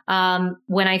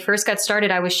 When I first got started,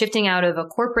 I was shifting out of a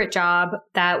corporate job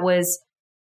that was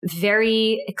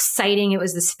very exciting. It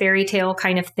was this fairy tale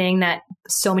kind of thing that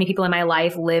so many people in my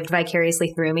life lived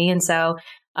vicariously through me. And so,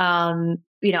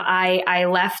 I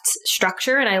left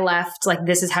structure and I left like,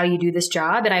 this is how you do this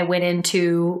job. And I went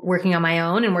into working on my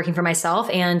own and working for myself.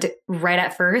 And right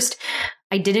at first,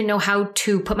 I didn't know how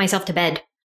to put myself to bed.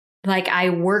 Like I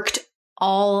worked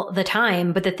all the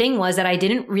time. But the thing was that I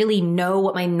didn't really know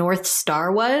what my North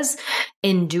Star was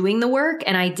in doing the work.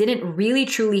 And I didn't really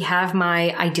truly have my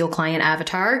ideal client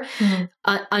avatar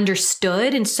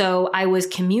understood. And so I was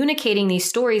communicating these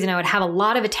stories and I would have a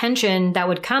lot of attention that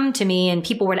would come to me and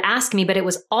people would ask me, but it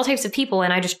was all types of people.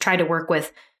 And I just tried to work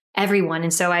with everyone.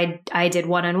 And so I did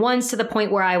one-on-ones to the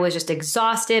point where I was just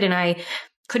exhausted and I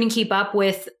couldn't keep up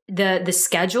with the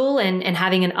schedule and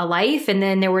having a life. And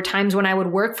then there were times when I would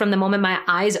work from the moment my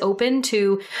eyes opened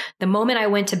to the moment I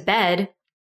went to bed,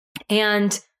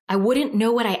 and I wouldn't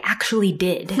know what I actually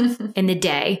did in the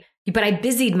day, but I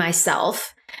busied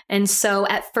myself. And so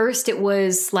at first it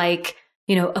was like,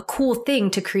 a cool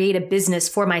thing to create a business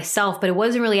for myself, but it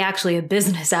wasn't really actually a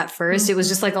business at first. It was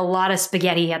just like a lot of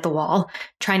spaghetti at the wall,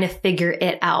 trying to figure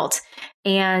it out.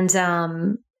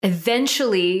 And,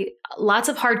 eventually lots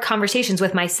of hard conversations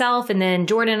with myself and then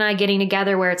Jordan and I getting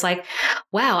together where it's like,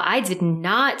 wow, I did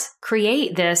not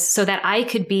create this so that I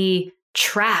could be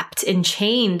trapped and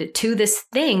chained to this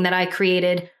thing that I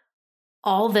created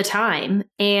all the time.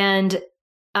 And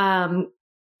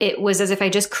it was as if I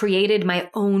just created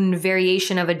my own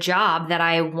variation of a job that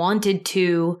I wanted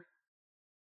to,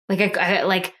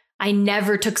 I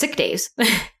never took sick days,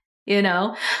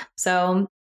 so.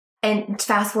 And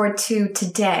fast forward to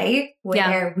today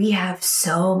where we have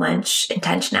so much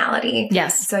intentionality.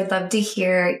 Yes. So I'd love to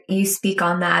hear you speak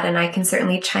on that. And I can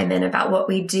certainly chime in about what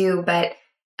we do. But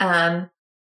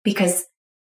because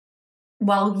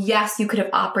while, yes, you could have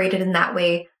operated in that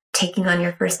way, taking on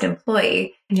your first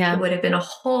employee, it would have been a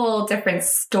whole different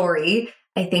story,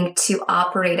 I think, to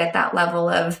operate at that level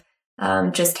of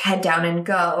just head down and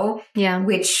go,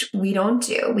 which we don't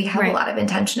do. We have a lot of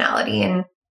intentionality. And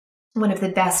one of the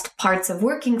best parts of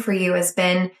working for you has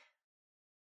been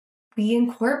we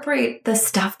incorporate the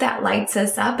stuff that lights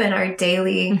us up in our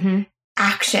daily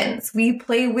actions. We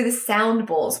play with sound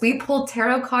bowls. We pull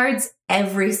tarot cards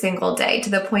every single day to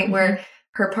the point where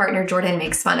her partner, Jordan,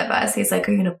 makes fun of us. He's like,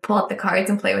 are you going to pull out the cards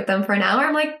and play with them for an hour?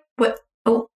 I'm like, what?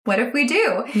 Oh, what if we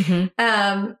do?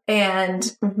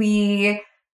 And we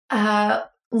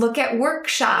look at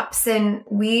workshops and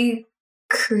we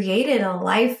created a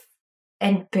life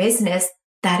and business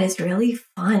that is really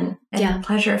fun and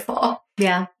pleasureful.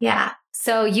 Yeah.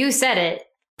 So you said it.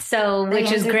 So,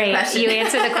 which is great. You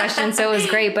answered the question. So it was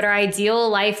great. But our ideal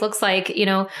life looks like,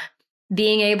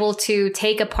 being able to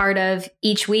take a part of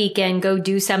each week and go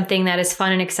do something that is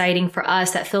fun and exciting for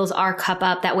us, that fills our cup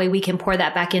up. That way we can pour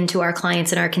that back into our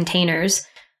clients and our containers.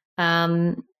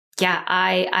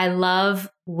 I love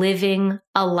living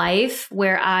a life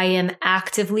where I am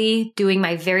actively doing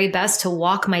my very best to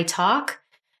walk my talk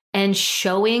and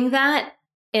showing that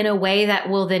in a way that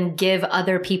will then give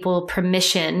other people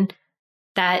permission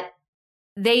that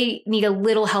they need a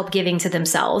little help giving to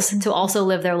themselves to also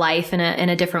live their life in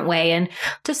a different way. And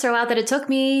just throw out that it took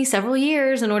me several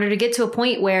years in order to get to a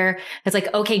point where it's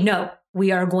like, okay, no,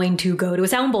 we are going to go to a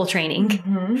sound bowl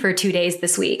training for 2 days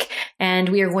this week. And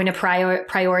we are going to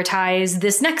prioritize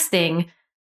this next thing,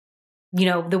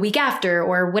 the week after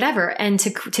or whatever. And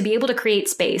to be able to create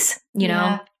space,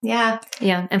 Yeah.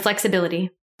 And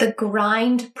flexibility. The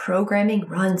grind programming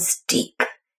runs deep,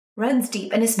 runs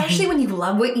deep. And especially when you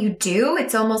love what you do,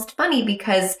 it's almost funny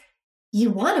because you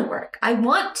want to work. I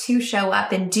want to show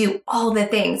up and do all the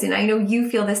things. And I know you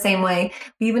feel the same way.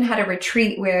 We even had a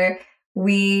retreat where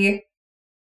we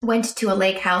went to a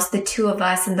lake house, the two of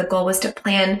us, and the goal was to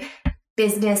plan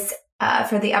business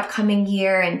for the upcoming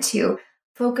year and to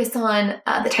focus on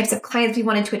the types of clients we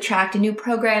wanted to attract and new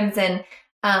programs. And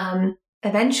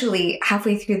eventually,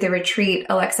 halfway through the retreat,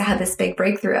 Alexa had this big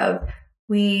breakthrough of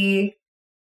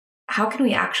how can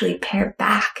we actually pare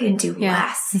back and do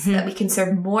less so that we can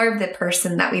serve more of the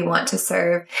person that we want to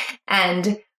serve?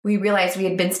 And we realized we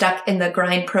had been stuck in the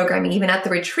grind programming, even at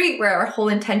the retreat, where our whole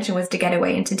intention was to get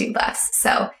away and to do less.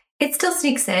 So it still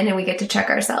sneaks in and we get to check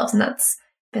ourselves. And that's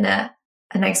been a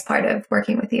nice part of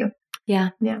working with you. Yeah.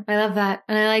 I love that.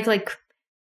 And I like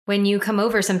when you come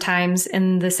over sometimes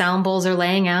and the sound bowls are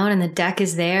laying out and the deck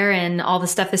is there and all the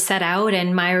stuff is set out.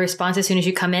 And my response as soon as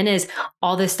you come in is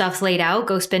all this stuff's laid out.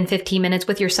 Go spend 15 minutes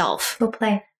with yourself. Go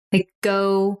play. Like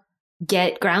go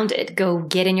get grounded, go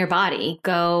get in your body,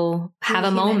 go have a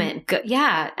moment.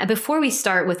 Before we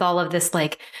start with all of this,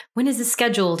 like, when is this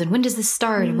scheduled and when does this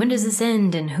start and when does this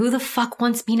end and who the fuck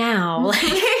wants me now?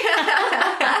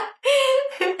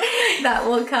 That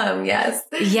will come. Yes.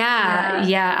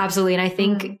 Yeah, absolutely. And I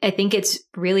think it's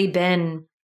really been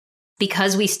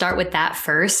because we start with that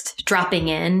first, dropping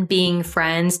in, being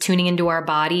friends, tuning into our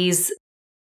bodies,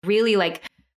 really like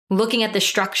looking at the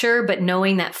structure, but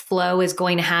knowing that flow is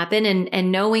going to happen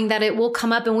and knowing that it will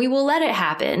come up and we will let it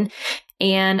happen.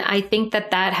 And I think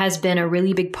that has been a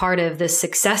really big part of the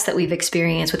success that we've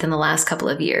experienced within the last couple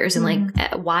of years and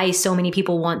like why so many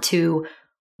people want to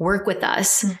work with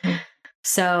us.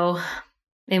 So,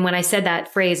 and when I said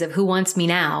that phrase of who wants me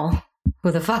now, who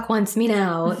the fuck wants me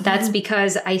now? That's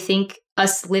because I think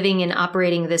us living and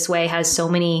operating this way has so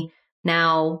many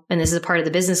now, and this is a part of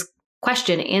the business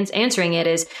question, and answering it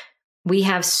is we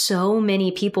have so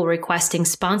many people requesting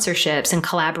sponsorships and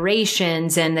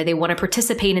collaborations and that they want to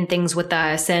participate in things with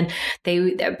us and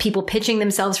people pitching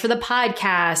themselves for the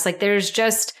podcast. Like there's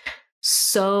just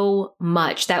so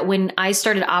much that when I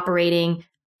started operating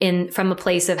from a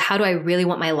place of how do I really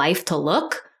want my life to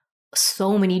look,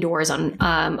 so many doors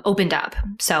opened up.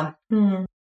 So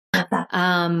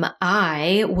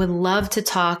I would love to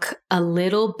talk a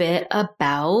little bit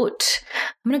about,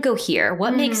 I'm going to go here.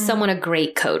 What makes someone a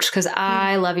great coach? Because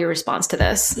I love your response to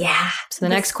this. Yeah. So the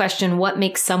next question, what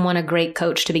makes someone a great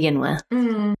coach to begin with?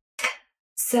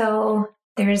 So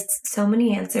there's so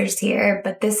many answers here,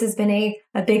 but this has been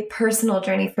a big personal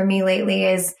journey for me lately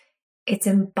is it's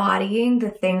embodying the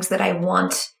things that I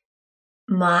want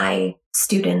my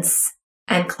students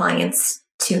and clients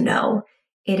to know.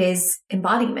 It is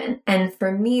embodiment. And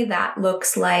for me, that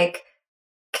looks like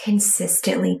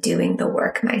consistently doing the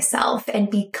work myself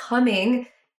and becoming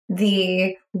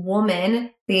the woman,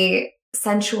 the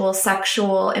sensual,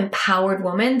 sexual, empowered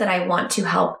woman that I want to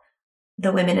help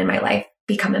the women in my life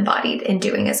become embodied in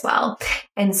doing as well.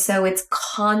 And so it's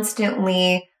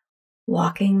constantly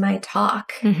walking my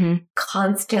talk,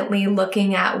 constantly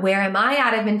looking at where am I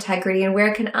out of integrity and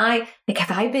where can I, like,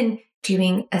 have I been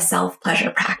doing a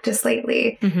self-pleasure practice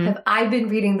lately? Have I been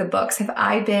reading the books? Have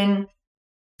I been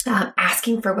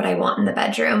asking for what I want in the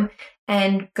bedroom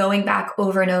and going back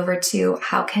over and over to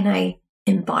how can I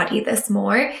embody this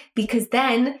more? Because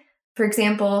then, for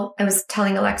example, I was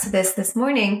telling Alexa this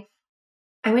morning,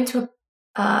 I went to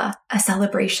a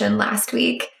celebration last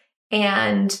week,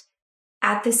 and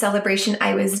at the celebration,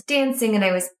 I was dancing and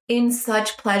I was in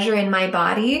such pleasure in my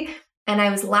body. And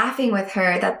I was laughing with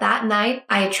her that night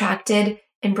I attracted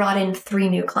and brought in 3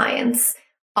 new clients,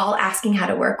 all asking how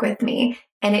to work with me.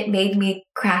 And it made me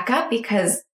crack up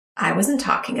because I wasn't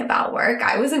talking about work.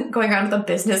 I wasn't going around with a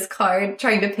business card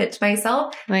trying to pitch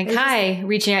myself. Like, hi,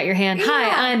 reaching out your hand. Yeah.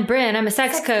 Hi, I'm Bryn. I'm a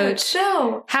sex coach.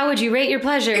 No. How would you rate your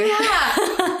pleasure? Yeah.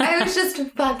 I was just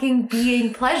fucking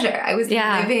being pleasure. I was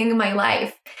living my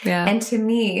life. Yeah. And to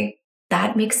me,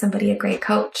 that makes somebody a great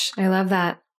coach. I love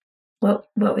that. What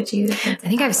would you think? I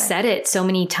think I've said it so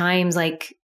many times,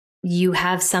 like you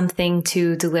have something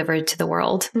to deliver to the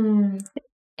world.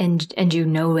 And you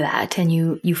know that, and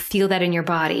you feel that in your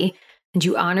body, and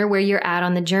you honor where you're at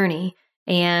on the journey.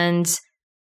 And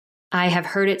I have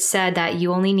heard it said that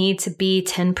you only need to be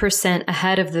 10%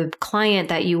 ahead of the client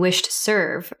that you wish to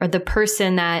serve, or the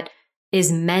person that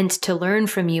is meant to learn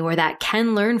from you or that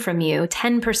can learn from you.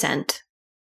 10%.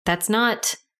 That's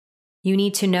not, you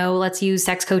need to know, let's use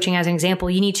sex coaching as an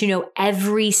example. You need to know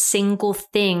every single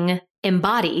thing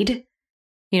embodied,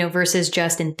 versus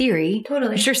just in theory.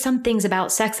 Totally. There's just some things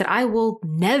about sex that I will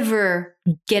never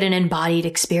get an embodied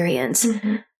experience.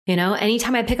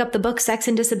 Anytime I pick up the book, Sex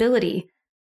and Disability,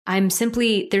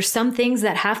 there's some things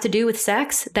that have to do with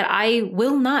sex that I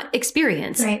will not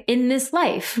experience in this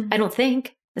life. I don't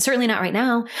think. Certainly not right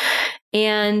now.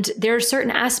 And there are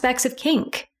certain aspects of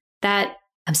kink that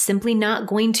I'm simply not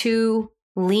going to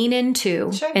lean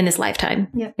into in this lifetime.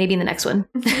 Yep. Maybe in the next one.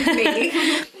 Maybe.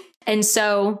 And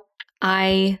so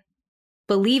I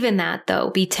believe in that, though.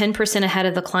 Be 10% ahead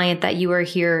of the client that you are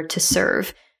here to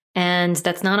serve. And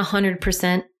that's not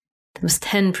 100%. It was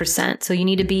 10%. So you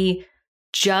need to be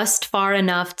just far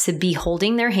enough to be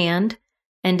holding their hand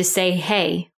and to say,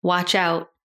 hey, watch out.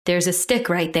 There's a stick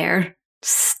right there.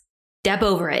 Step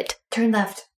over it. Turn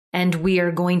left. And we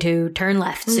are going to turn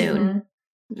left soon.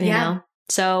 You know?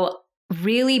 So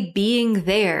really being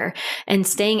there and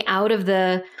staying out of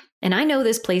and I know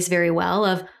this place very well,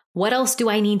 of what else do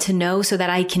I need to know so that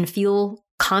I can feel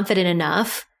confident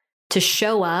enough to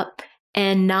show up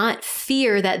and not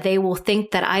fear that they will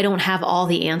think that I don't have all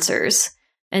the answers.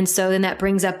 And so then that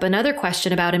brings up another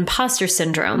question about imposter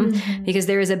syndrome, because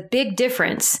there is a big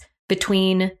difference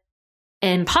between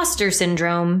imposter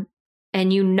syndrome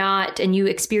and you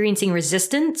experiencing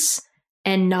resistance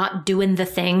and not doing the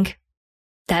thing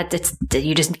that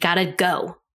you just gotta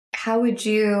go. How would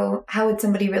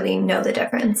somebody really know the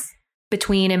difference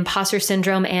between imposter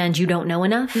syndrome and you don't know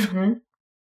enough?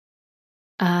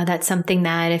 That's something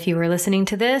that if you were listening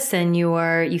to this and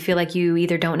you feel like you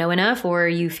either don't know enough or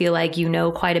you feel like you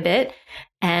know quite a bit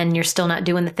and you're still not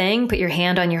doing the thing, put your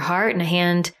hand on your heart and a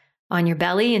hand on your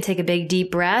belly and take a big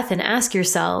deep breath and ask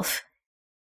yourself,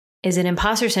 is it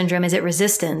imposter syndrome? Is it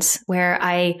resistance where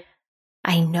I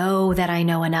know that I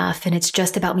know enough and it's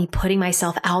just about me putting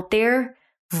myself out there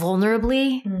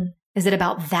vulnerably? Is it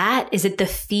about that? Is it the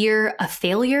fear of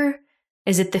failure?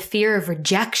 Is it the fear of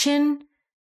rejection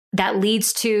that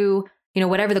leads to,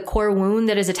 whatever the core wound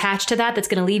that is attached to that's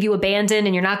going to leave you abandoned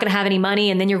and you're not going to have any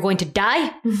money and then you're going to die?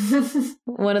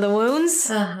 One of the wounds,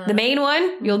 the main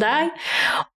one, you'll die.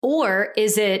 Or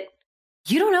is it,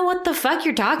 you don't know what the fuck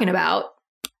you're talking about?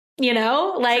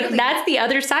 Really? That's the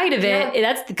other side of it.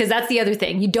 That's because that's the other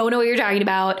thing. You don't know what you're talking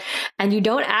about and you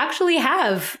don't actually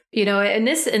have, in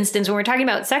this instance, when we're talking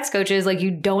about sex coaches,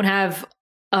 you don't have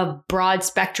a broad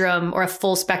spectrum or a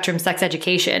full spectrum sex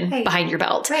education behind your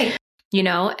belt,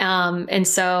 and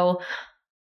so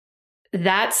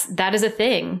that is a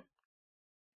thing.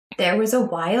 There was a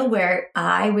while where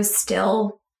I was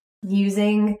still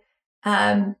using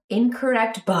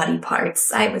incorrect body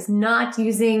parts. I was not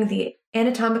using the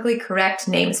anatomically correct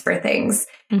names for things.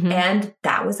 And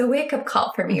that was a wake-up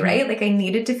call for me, right? I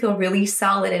needed to feel really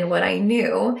solid in what I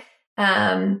knew.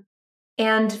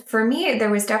 And for me,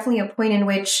 there was definitely a point in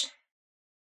which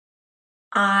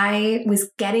I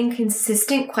was getting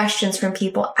consistent questions from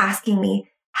people asking me,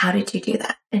 how did you do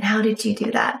that? And how did you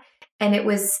do that? And it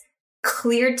was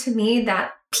clear to me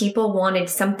that people wanted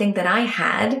something that I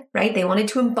had, right? They wanted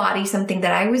to embody something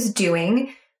that I was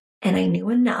doing, and I knew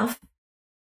enough.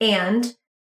 And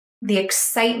the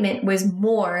excitement was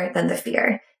more than the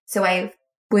fear. So I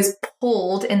was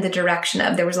pulled in the direction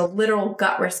of, there was a literal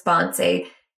gut response,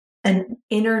 an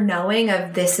inner knowing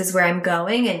of this is where I'm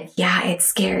going. And yeah, it's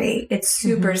scary. It's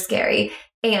super scary.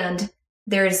 And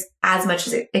there's as much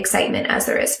excitement as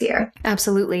there is fear.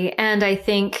 Absolutely. And I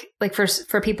think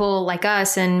for people like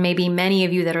us and maybe many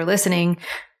of you that are listening,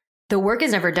 the work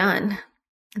is never done.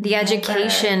 The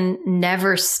education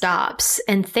never stops.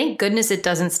 And thank goodness it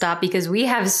doesn't stop, because we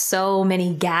have so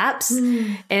many gaps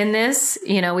in this.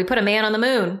 We put a man on the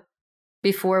moon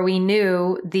before we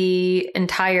knew the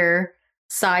entire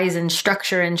size and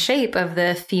structure and shape of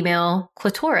the female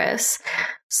clitoris.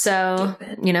 So,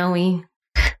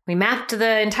 we mapped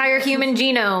the entire human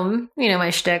genome, my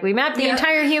shtick. We mapped the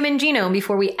entire human genome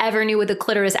before we ever knew what the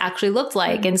clitoris actually looked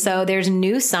like. And so there's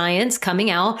new science coming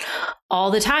out all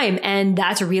the time. And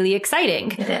that's really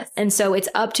exciting. It is. And so it's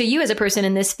up to you as a person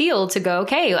in this field to go,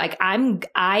 okay,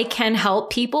 I can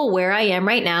help people where I am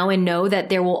right now and know that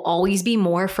there will always be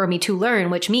more for me to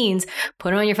learn, which means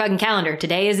put it on your fucking calendar.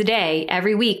 Today is a day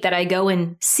every week that I go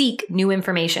and seek new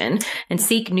information and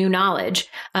seek new knowledge.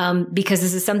 Because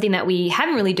this is something that we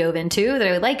haven't really dove into that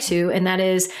I would like to. And that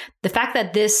is the fact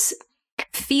that this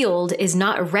field is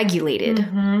not regulated.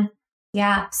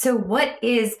 Yeah. So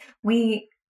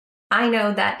I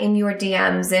know that in your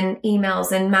DMs and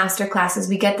emails and masterclasses,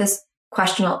 we get this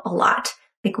question a lot.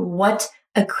 What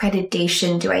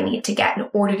accreditation do I need to get in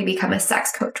order to become a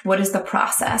sex coach? What is the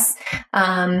process?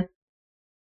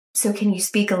 So can you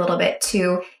speak a little bit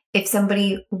to, if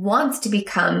somebody wants to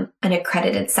become an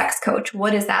accredited sex coach,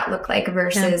 what does that look like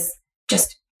versus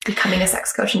just becoming a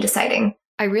sex coach and deciding?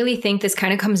 I really think this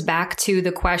kind of comes back to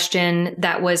the question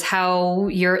that was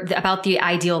about the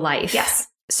ideal life. Yes.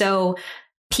 So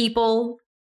people,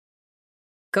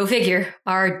 go figure,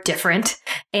 are different,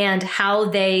 and how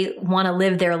they want to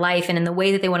live their life and in the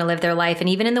way that they want to live their life and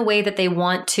even in the way that they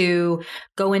want to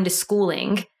go into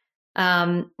schooling.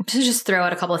 To just throw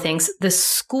out a couple of things, the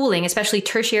schooling, especially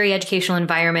tertiary educational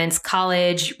environments,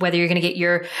 college, whether you're going to get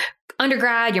your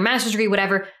undergrad, your master's degree,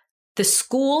 whatever, the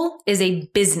school is a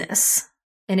business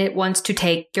and it wants to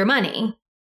take your money.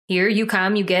 Here you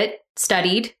come, you get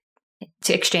studied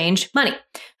to exchange money.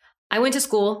 I went to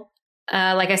school,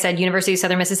 like I said, University of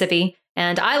Southern Mississippi,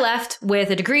 and I left with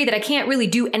a degree that I can't really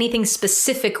do anything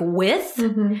specific with,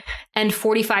 and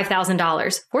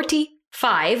 $45,000.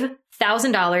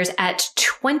 $45,000 at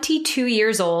 22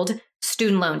 years old,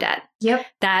 student loan debt. Yep.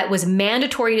 That was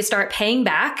mandatory to start paying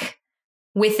back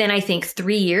within, I think,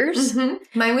 3 years.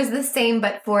 Mine was the same,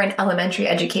 but for an elementary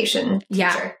education teacher.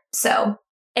 Yeah. So,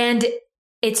 and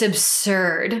it's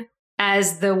absurd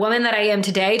as the woman that I am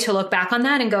today to look back on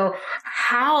that and go,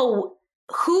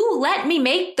 who let me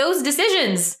make those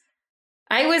decisions?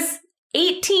 I was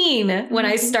 18 when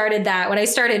I started that, when I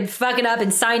started fucking up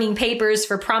and signing papers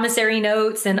for promissory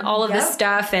notes and all of this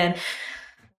stuff. And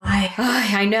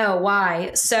I know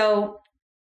why. So,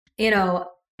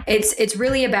 it's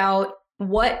really about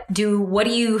what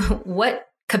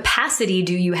capacity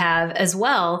do you have as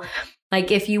well?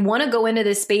 Like if you want to go into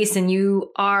this space and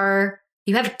you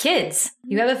have kids,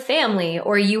 you have a family,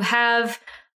 or you have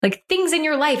like things in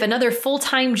your life, another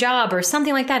full-time job or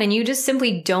something like that, and you just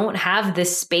simply don't have the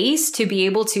space to be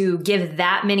able to give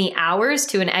that many hours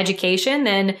to an education,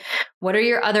 then what are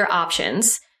your other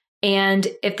options? And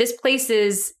if this place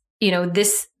is,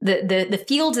 the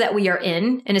field that we are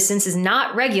in a sense, is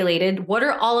not regulated, what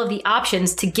are all of the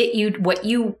options to get you what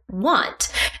you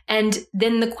want? And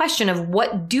then the question of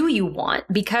what do you want?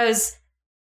 Because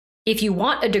if you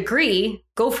want a degree,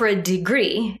 go for a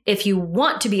degree. If you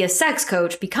want to be a sex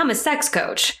coach, become a sex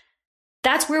coach.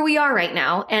 That's where we are right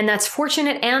now. And that's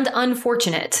fortunate and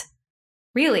unfortunate,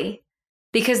 really,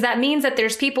 because that means that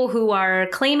there's people who are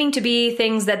claiming to be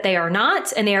things that they are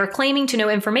not, and they are claiming to know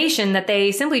information that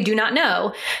they simply do not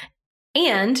know.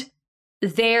 And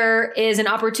there is an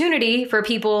opportunity for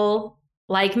people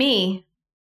like me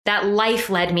that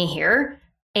life led me here.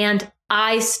 And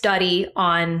I study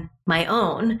on my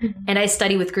own, and I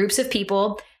study with groups of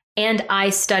people, and I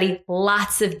study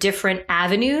lots of different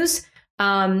avenues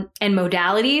and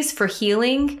modalities for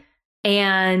healing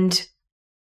and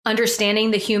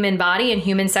understanding the human body and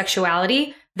human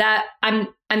sexuality that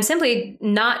I'm simply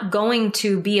not going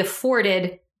to be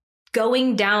afforded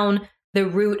going down the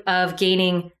route of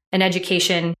gaining an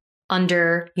education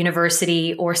under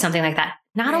university or something like that.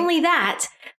 Not only that,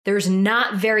 there's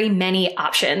not very many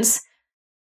options.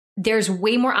 There's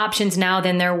way more options now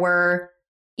than there were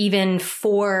even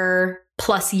 4+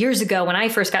 years ago when I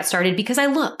first got started, because I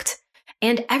looked,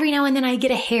 and every now and then I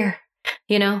get a hair,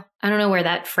 I don't know where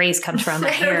that phrase comes from.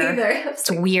 A hair. It's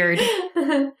weird.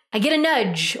 I get a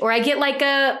nudge, or I get like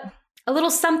a little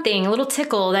something, a little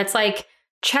tickle that's like,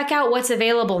 check out what's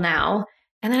available now.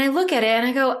 And then I look at it and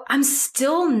I go, I'm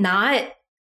still not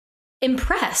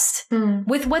impressed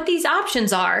with what these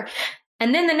options are.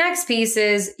 And then the next piece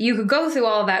is you could go through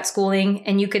all of that schooling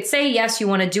and you could say, yes, you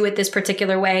want to do it this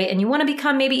particular way, and you want to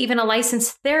become maybe even a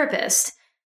licensed therapist.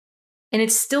 And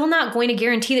it's still not going to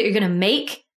guarantee that you're going to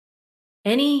make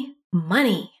any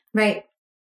money. Right.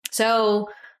 So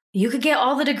you could get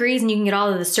all the degrees and you can get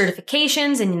all of the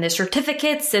certifications and the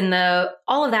certificates and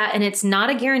all of that. And it's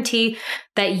not a guarantee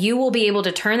that you will be able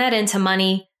to turn that into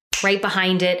money right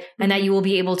behind it, and that you will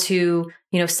be able to,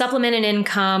 supplement an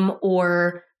income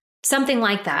or something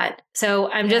like that.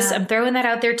 So I'm throwing that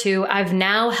out there too. I've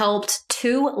now helped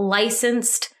 2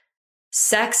 licensed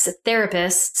sex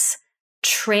therapists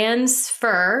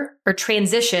transfer or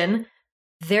transition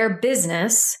their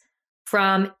business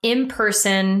from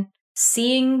in-person,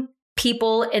 seeing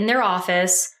people in their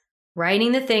office,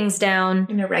 writing the things down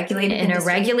in a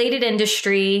regulated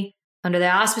industry under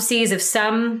the auspices of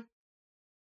something.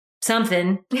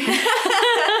 something.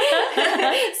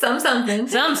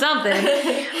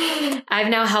 I've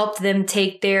now helped them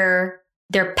take their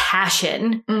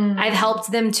passion. I've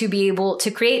helped them to be able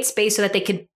to create space so that they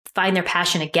could find their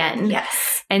passion again.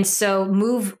 Yes. And so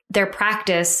move their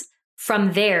practice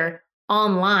from there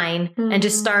online and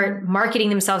just start marketing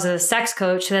themselves as a sex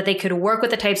coach so that they could work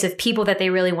with the types of people that they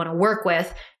really want to work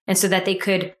with, and so that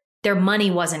their money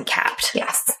wasn't capped.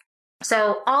 Yes.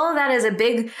 So all of that is a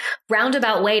big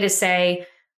roundabout way to say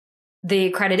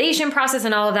the accreditation process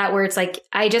and all of that, where it's like,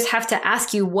 I just have to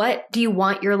ask you, what do you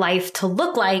want your life to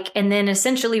look like? And then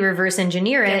essentially reverse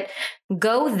engineer it,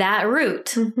 go that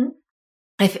route.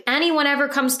 If anyone ever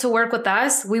comes to work with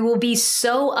us, we will be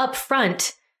so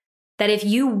upfront that if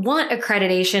you want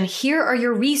accreditation, here are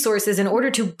your resources in order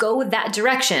to go that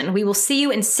direction. We will see you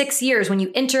in 6 years when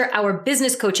you enter our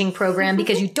business coaching program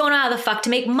because you don't know how the fuck to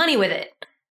make money with it.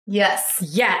 Yes.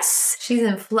 Yes. She's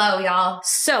in flow, y'all.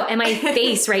 So, and my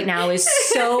face right now is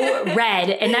so red.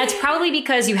 And that's probably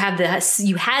because you had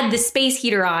the space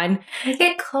heater on. I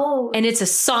get cold. And it's a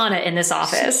sauna in this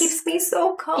office. She keeps me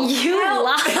so cold. You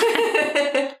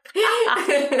lie.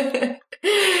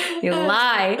 You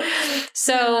lie.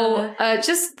 So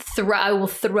I will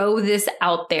throw this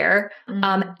out there.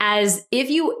 As if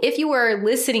you are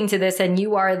listening to this and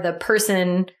you are the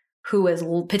person who is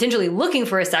potentially looking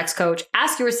for a sex coach,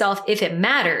 ask yourself if it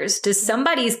matters. Does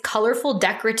somebody's colorful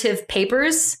decorative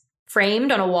papers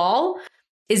framed on a wall,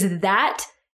 is that,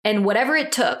 and whatever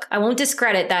it took, I won't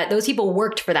discredit that those people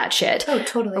worked for that shit. Oh,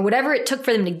 totally. Or whatever it took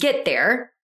for them to get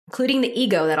there, including the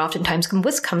ego that oftentimes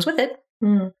comes with it.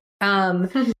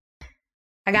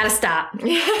 I gotta stop.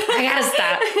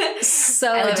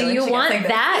 So do you want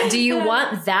that? Do you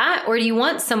want that? Or do you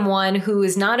want someone who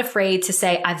is not afraid to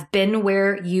say, I've been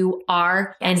where you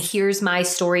are and here's my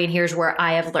story and here's where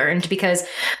I have learned? Because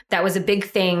that was a big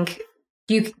thing.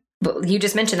 You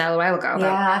just mentioned that a while ago.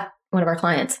 Yeah. One of our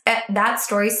clients. That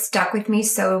story stuck with me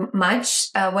so much.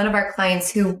 One of our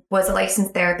clients who was a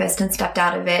licensed therapist and stepped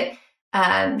out of it,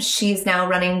 she's now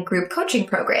running group coaching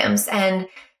programs. And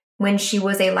when she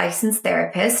was a licensed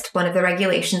therapist, one of the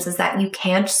regulations is that you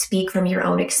can't speak from your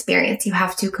own experience. You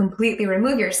have to completely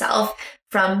remove yourself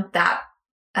from that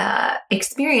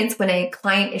experience. When a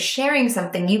client is sharing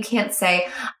something, you can't say,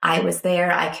 I was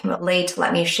there, I can relate,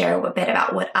 let me share a bit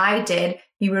about what I did.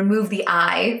 You remove the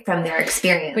I from their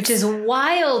experience. Which is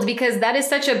wild because that is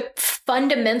such a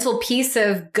fundamental piece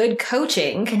of good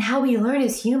coaching. And how we learn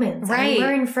as humans. Right. I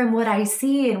learn from what I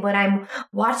see and what I'm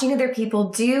watching other people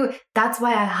do. That's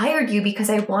why I hired you,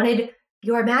 because I wanted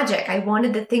your magic. I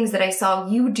wanted the things that I saw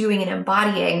you doing and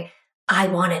embodying. I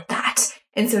wanted that.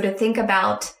 And so to think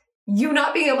about you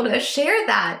not being able to share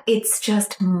that, it's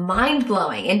just mind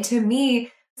blowing. And to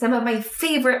me, some of my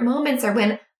favorite moments are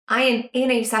when I am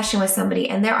in a session with somebody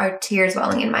and there are tears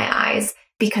welling in my eyes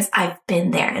because I've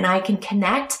been there and I can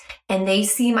connect and they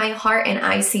see my heart and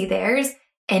I see theirs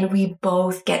and we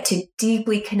both get to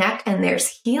deeply connect and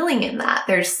there's healing in that.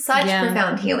 There's such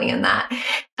profound healing in that.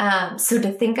 So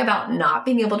to think about not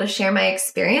being able to share my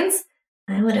experience,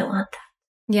 I wouldn't want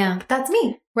that. Yeah. But that's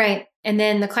me. Right. And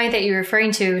then the client that you're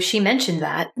referring to, she mentioned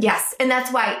that. Yes. And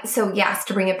that's why, so yes,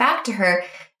 to bring it back to her,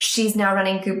 she's now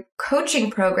running group coaching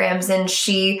programs and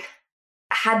she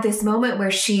had this moment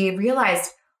where she realized,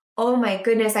 oh my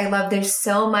goodness, I love this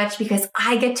so much because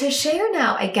I get to share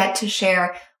now. I get to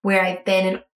share where I've been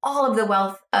and all of the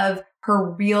wealth of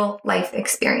her real life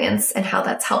experience and how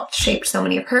that's helped shape so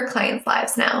many of her clients'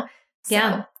 lives now.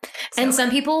 Yeah. And some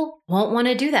people won't want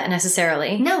to do that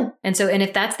necessarily. No. And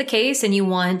if that's the case and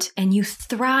you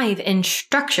thrive in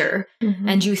structure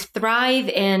and you thrive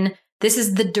in this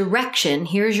is the direction,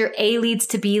 here's your A leads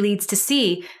to B leads to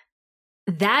C.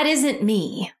 That isn't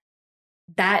me.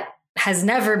 That has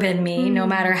never been me, no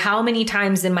matter how many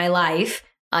times in my life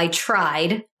I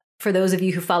tried. For those of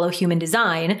you who follow human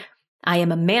design, I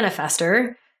am a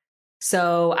manifester.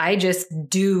 So I just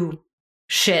do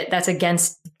shit that's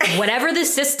against whatever the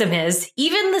system is,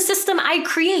 even the system I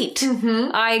create.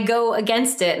 I go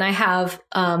against it and I have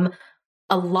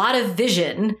a lot of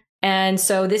vision. And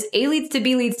so this A leads to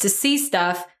B leads to C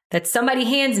stuff that somebody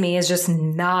hands me is just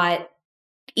not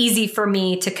easy for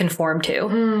me to conform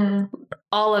to.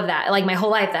 All of that, like my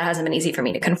whole life, that hasn't been easy for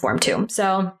me to conform to.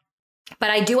 So, but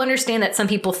I do understand that some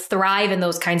people thrive in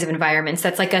those kinds of environments.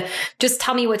 That's like just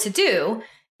tell me what to do.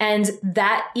 And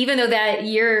that, even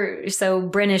though so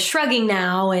Bryn is shrugging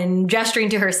now and gesturing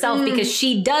to herself because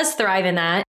she does thrive in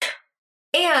that.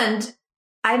 And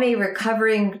I'm a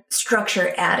recovering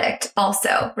structure addict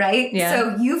also, right? Yeah.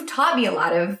 So you've taught me a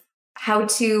lot of how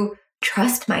to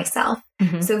trust myself.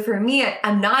 So for me,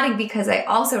 I'm nodding because I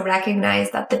also recognize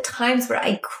that the times where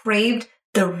I craved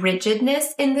the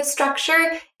rigidness in the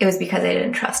structure, it was because I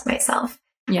didn't trust myself.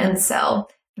 Yeah. And so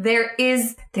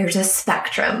there's a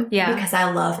spectrum because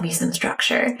I love me some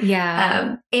structure.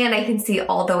 Yeah. And I can see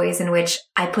all the ways in which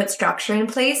I put structure in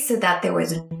place so that there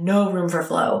was no room for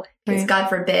flow. Because God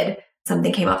forbid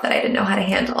something came up that I didn't know how to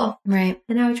handle. Right.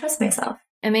 And now I trust myself.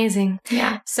 Amazing.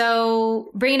 Yeah.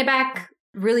 So bringing it back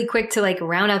really quick to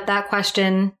round out that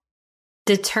question,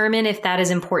 determine if that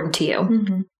is important to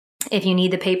you. If you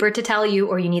need the paper to tell you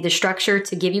or you need the structure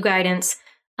to give you guidance,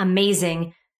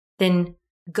 amazing. Then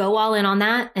go all in on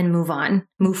that and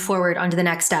move forward onto the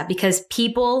next step because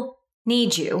people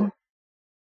need you.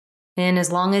 And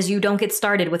as long as you don't get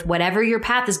started with whatever your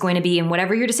path is going to be and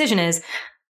whatever your decision is,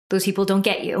 those people don't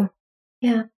get you.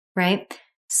 Yeah. Right?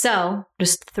 So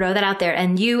just throw that out there.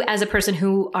 And you, as a person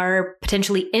who are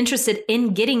potentially interested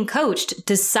in getting coached,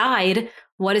 decide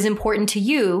what is important to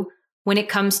you when it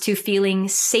comes to feeling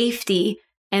safety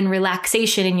and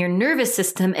relaxation in your nervous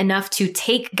system enough to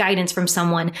take guidance from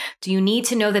someone. Do you need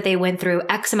to know that they went through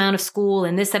X amount of school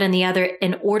and this, that, and the other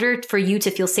in order for you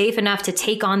to feel safe enough to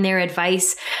take on their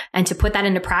advice and to put that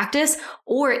into practice?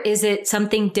 Or is it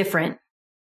something different?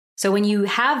 So when you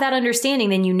have that understanding,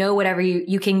 then you know whatever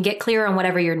you can get clear on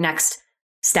whatever your next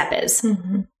step is.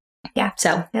 Mm-hmm. Yeah.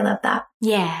 So I love that.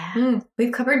 Yeah.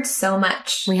 We've covered so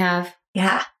much. We have.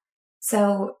 Yeah.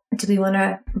 So do we want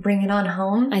to bring it on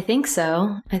home? I think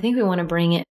so. I think we want to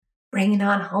bring it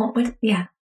on home.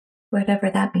 Whatever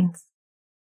that means.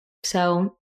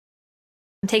 So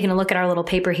I'm taking a look at our little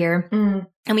paper here, and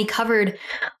we covered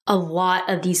a lot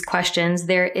of these questions.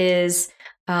 There is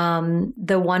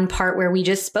the one part where we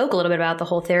just spoke a little bit about the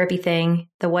whole therapy thing,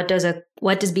 what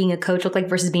does being a coach look like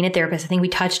versus being a therapist. I think we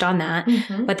touched on that,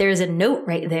 but there's a note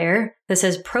right there that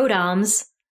says pro-doms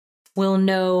will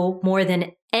know more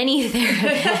than any therapist.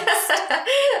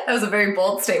 That was a very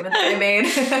bold statement that I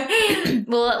made.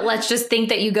 Well, let's just think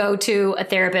that you go to a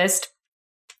therapist.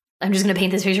 I'm just going to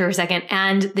paint this picture for a second.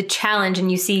 And the challenge,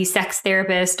 and you see sex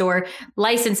therapist or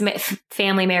licensed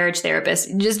family marriage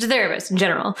therapist, just a therapist in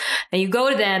general. And you go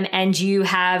to them and you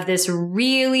have this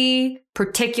really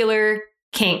particular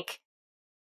kink.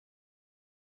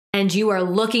 And you are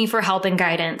looking for help and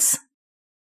guidance.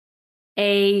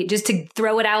 Just to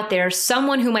throw it out there,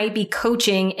 someone who might be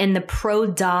coaching in the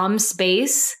pro-dom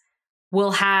space will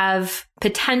have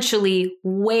potentially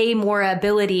way more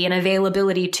ability and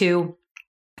availability to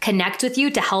connect with you,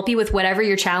 to help you with whatever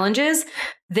your challenge is,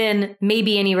 than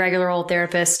maybe any regular old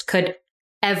therapist could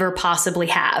ever possibly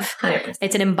have. 100%.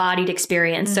 It's an embodied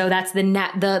experience. So that's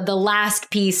the last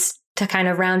piece to kind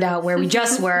of round out where we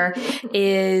just were,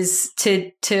 is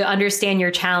to understand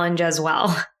your challenge as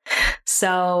well.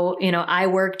 So, I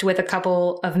worked with a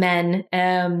couple of men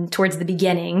towards the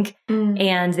beginning,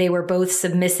 and they were both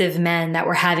submissive men that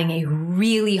were having a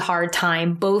really hard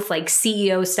time, both like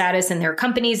CEO status in their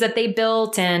companies that they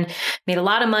built and made a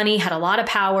lot of money, had a lot of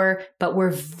power, but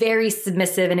were very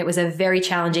submissive. And it was a very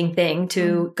challenging thing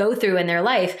to go through in their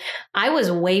life. I was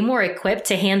way more equipped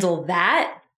to handle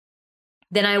that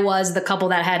than I was the couple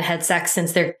that had sex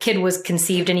since their kid was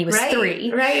conceived and he was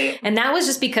 3. Right. And that was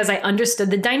just because I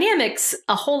understood the dynamics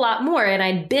a whole lot more. And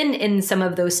I'd been in some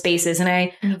of those spaces and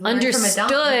I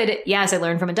understood. Yes, I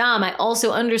learned from a dom. I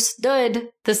also understood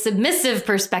the submissive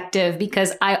perspective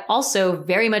because I also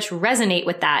very much resonate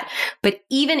with that. But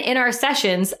even in our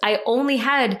sessions, I only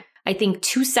had, I think,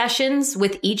 2 sessions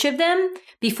with each of them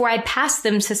before I passed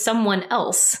them to someone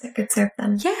else. That could serve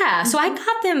them. Yeah. So I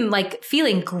got them like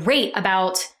feeling great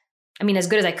about, as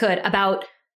good as I could, about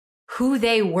who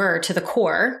they were to the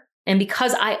core. And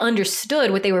because I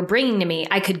understood what they were bringing to me,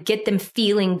 I could get them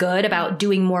feeling good about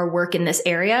doing more work in this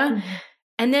area.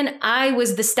 And then I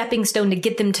was the stepping stone to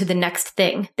get them to the next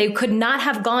thing. They could not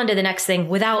have gone to the next thing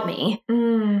without me.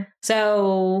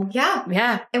 So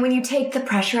yeah. And when you take the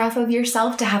pressure off of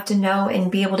yourself to have to know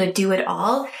and be able to do it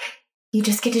all, you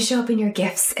just get to show up in your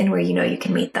gifts and where you know you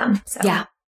can meet them. So yeah.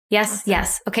 Yes. Awesome.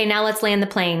 Yes. Okay. Now let's land the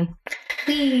plane.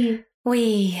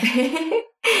 Wee.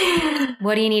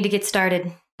 What do you need to get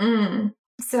started?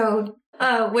 So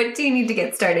what do you need to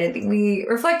get started? We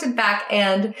reflected back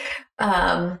and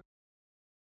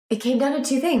it came down to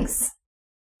 2 things.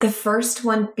 The first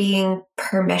one being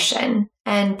permission.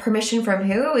 And permission from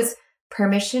who? It was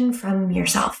permission from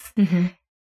yourself.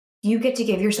 You get to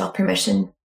give yourself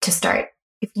permission to start.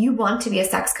 If you want to be a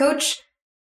sex coach,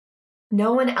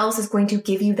 no one else is going to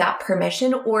give you that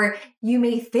permission, or you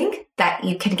may think that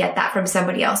you can get that from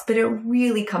somebody else, but it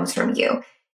really comes from you.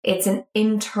 It's an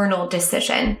internal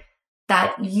decision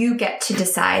that you get to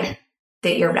decide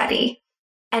that you're ready.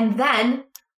 And then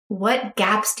what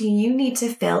gaps do you need to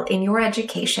fill in your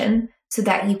education so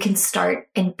that you can start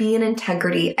and be in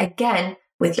integrity again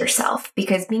with yourself?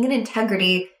 Because being in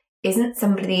integrity isn't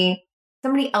somebody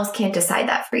else can't decide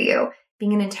that for you.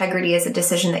 Being in integrity is a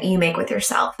decision that you make with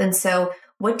yourself. And so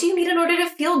what do you need in order to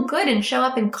feel good and show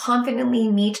up and confidently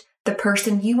meet the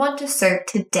person you want to serve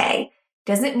today?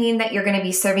 Doesn't mean that you're going to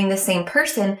be serving the same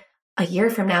person a year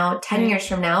from now, 10 years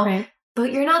from now,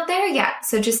 but you're not there yet.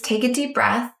 So just take a deep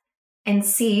breath and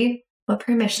see, what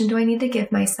permission do I need to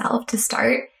give myself to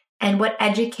start? And what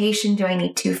education do I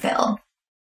need to fill?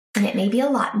 And it may be a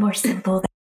lot more simple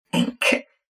than you think.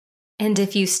 And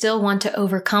if you still want to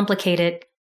overcomplicate it,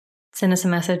 send us a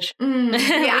message. Yeah.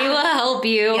 We will help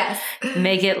you Yes.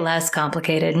 make it less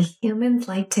complicated. Humans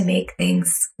like to make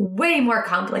things way more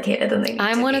complicated than they need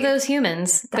I'm to one be. of those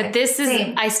humans, but this is,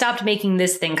 Same. I stopped making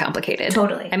this thing complicated.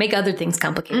 Totally. I make other things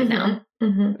complicated now.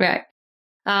 Mm-hmm. Right.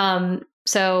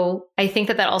 So I think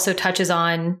that also touches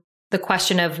on the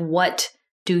question of what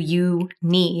do you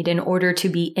need in order to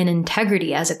be in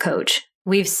integrity as a coach?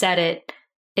 We've said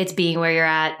it's being where you're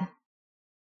at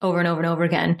over and over and over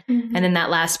again. Mm-hmm. And then that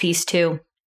last piece too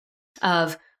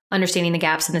of understanding the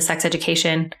gaps in the sex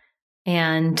education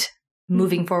and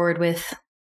moving forward with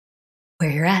where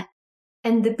you're at.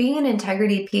 And the being an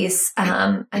integrity piece,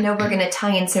 I know we're going to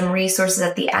tie in some resources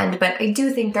at the end, but I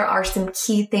do think there are some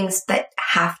key things that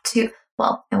I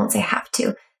won't say have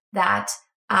to, that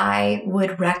I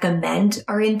would recommend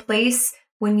are in place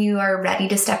when you are ready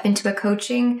to step into a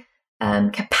coaching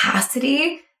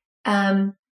capacity.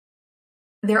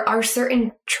 There are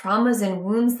certain traumas and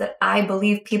wounds that I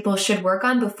believe people should work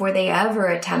on before they ever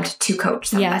attempt to coach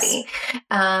somebody.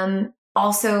 Yes.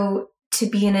 Also, to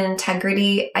be in an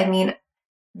integrity, I mean,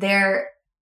 there's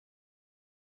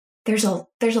a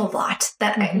lot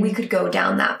that we could go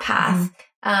down that path.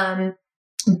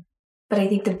 But I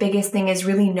think the biggest thing is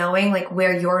really knowing like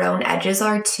where your own edges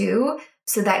are too,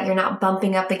 so that you're not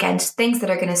bumping up against things that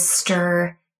are going to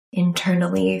stir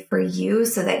internally for you,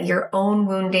 so that your own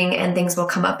wounding and things will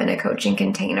come up in a coaching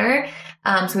container.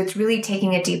 So it's really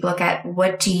taking a deep look at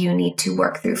what do you need to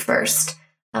work through first,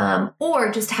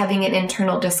 or just having an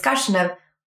internal discussion of,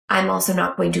 I'm also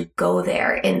not going to go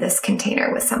there in this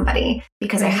container with somebody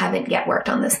because I haven't yet worked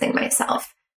on this thing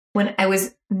myself. When I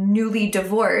was newly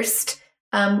divorced,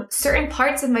 certain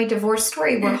parts of my divorce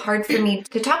story were hard for me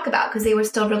to talk about because they were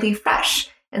still really fresh.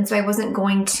 And so I wasn't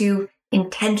going to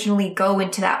intentionally go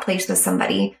into that place with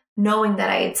somebody knowing that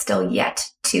I had still yet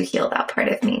to heal that part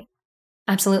of me.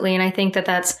 Absolutely. And I think that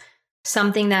that's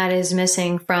something that is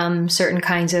missing from certain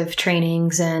kinds of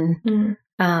trainings and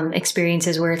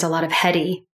experiences where it's a lot of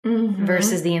heady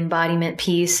versus the embodiment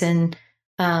piece and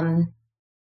doing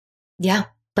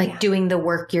the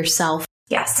work yourself.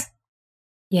 Yes.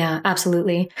 Yeah,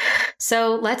 absolutely.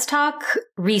 So let's talk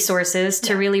resources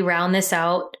to really round this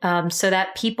out so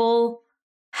that people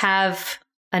have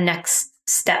a next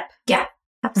step. Yeah,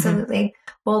 absolutely.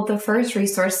 Well, the first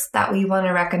resource that we want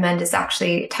to recommend is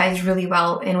actually ties really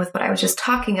well in with what I was just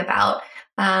talking about.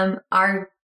 Our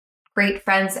great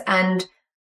friends and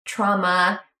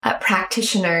trauma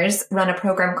practitioners run a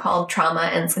program called Trauma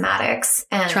and Somatics.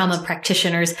 And trauma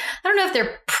practitioners. I don't know if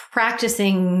they're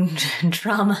practicing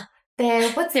trauma.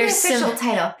 What's their official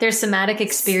title? They're somatic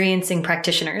experiencing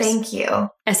practitioners. Thank you.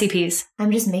 SEPs.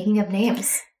 I'm just making up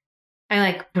names. I'm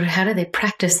like, how do they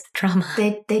practice the trauma?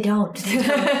 They don't. Kinda.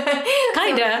 So I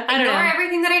don't know. Ignore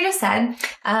everything that I just said.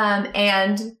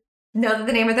 And know that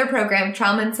the name of their program,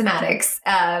 Trauma and Somatics,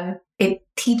 it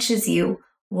teaches you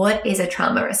what is a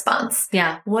trauma response.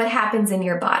 Yeah. What happens in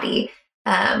your body?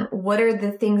 What are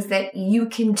the things that you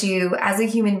can do as a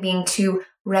human being to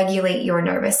regulate your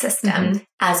nervous system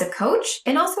as a coach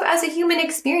and also as a human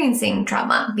experiencing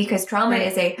trauma, because trauma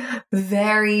is a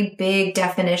very big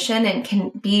definition and can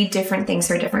be different things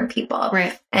for different people.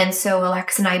 Right. And so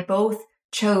Alexa and I both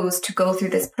chose to go through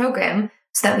this program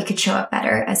so that we could show up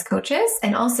better as coaches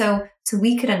and also so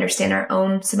we could understand our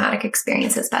own somatic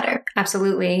experiences better.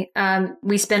 Absolutely.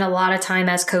 We spend a lot of time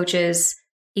as coaches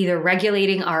either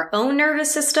regulating our own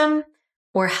nervous system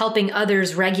or helping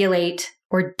others regulate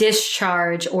or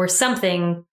discharge or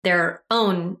something their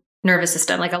own nervous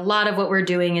system. Like a lot of what we're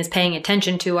doing is paying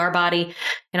attention to our body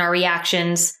and our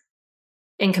reactions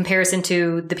in comparison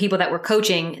to the people that we're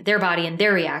coaching, their body and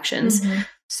their reactions.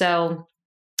 So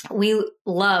we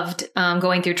loved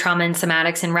going through Trauma and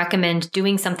Somatics and recommend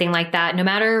doing something like that no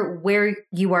matter where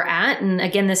you are at. And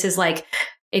again, this is like,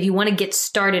 if you want to get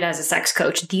started as a sex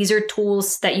coach, these are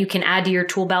tools that you can add to your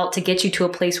tool belt to get you to a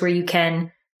place where you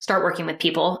can start working with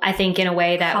people, I think, in a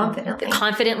way that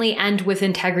confidently and with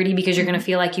integrity, because you're going to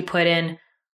feel like you put in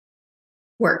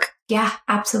work. Yeah,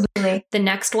 absolutely. The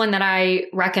next one that I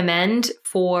recommend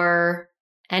for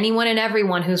anyone and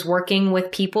everyone who's working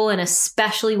with people, and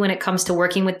especially when it comes to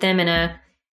working with them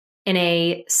in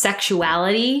a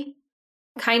sexuality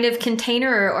kind of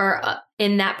container or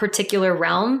in that particular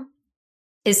realm,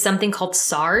 is something called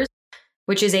SARS,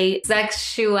 which is a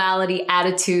sexuality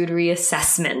attitude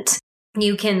reassessment.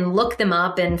 You can look them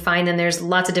up and find them. There's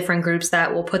lots of different groups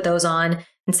that will put those on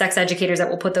and sex educators that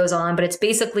will put those on. But it's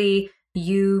basically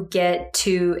you get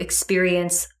to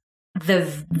experience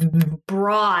the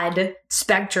broad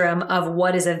spectrum of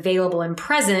what is available and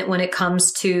present when it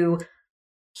comes to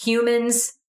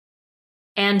humans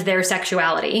and their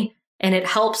sexuality. and it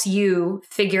helps you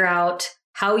figure out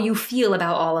how you feel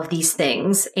about all of these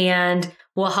things and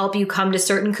will help you come to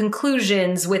certain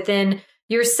conclusions within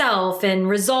yourself and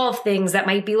resolve things that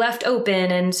might be left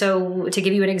open. And so to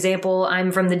give you an example,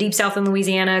 I'm from the deep South in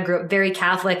Louisiana, grew up very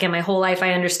Catholic, and my whole life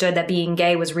I understood that being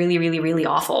gay was really, really, really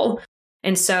awful.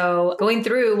 And so going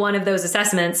through one of those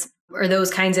assessments or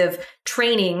those kinds of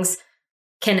trainings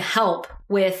can help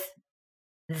with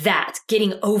that,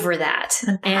 getting over that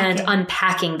and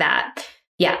unpacking that.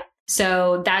 Yeah.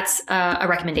 So that's a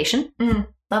recommendation.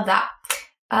 Love that.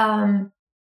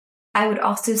 I would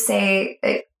also say,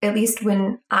 at least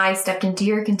when I stepped into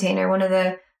your container, one of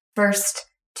the first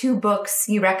 2 books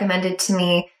you recommended to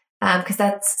me, because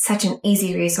that's such an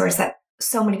easy resource that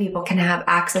so many people can have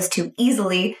access to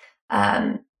easily.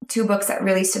 2 books that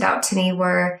really stood out to me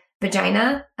were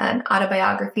Vagina, an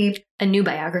autobiography. A new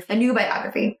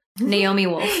biography. Naomi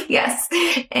Wolf. Yes.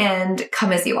 And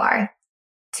Come As You Are.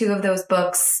 2 of those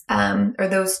books, or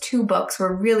those 2 books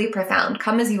were really profound.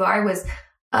 Come As You Are was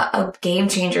a game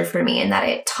changer for me in that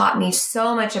it taught me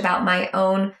so much about my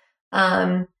own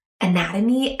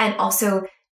anatomy and also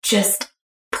just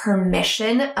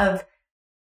permission of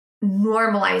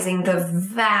normalizing the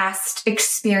vast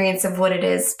experience of what it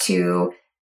is to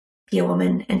be a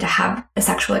woman and to have a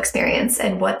sexual experience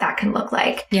and what that can look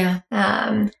like. Yeah.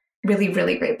 Really,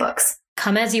 really great books.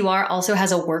 Come As You Are also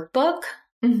has a workbook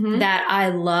that I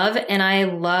love, and I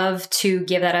love to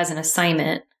give that as an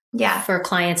assignment for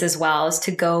clients as well, is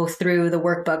to go through the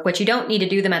workbook, which you don't need to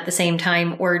do them at the same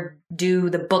time or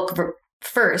do the book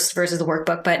first versus the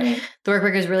workbook. But the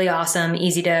workbook is really awesome,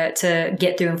 easy to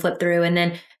get through and flip through. And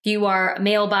then if you are a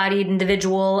male-bodied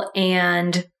individual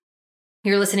and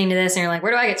you're listening to this and you're like,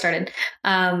 where do I get started?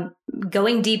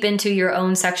 Going deep into your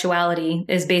own sexuality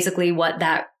is basically what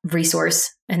that resource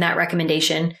and that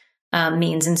recommendation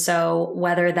means. And so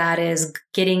whether that is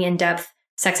getting in-depth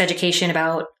sex education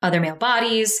about other male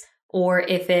bodies, or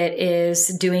if it is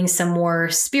doing some more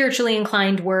spiritually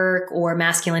inclined work or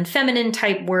masculine feminine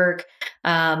type work,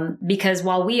 because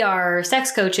while we are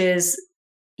sex coaches,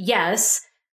 yes,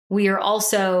 we are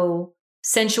also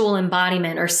sensual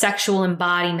embodiment or sexual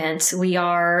embodiment. We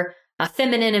are a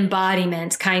feminine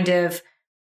embodiment kind of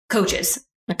coaches,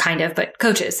 but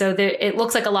coaches. So it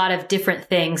looks like a lot of different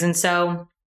things. And so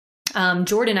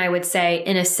Jordan, I would say,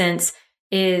 in a sense,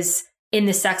 is in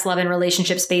the sex, love, and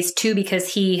relationship space too,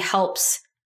 because he helps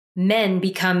men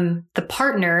become the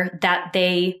partner that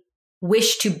they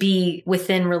wish to be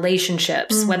within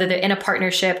relationships, whether they're in a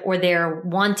partnership or they're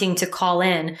wanting to call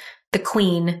in the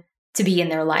queen to be in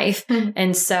their life.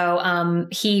 And so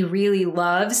he really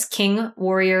loves King,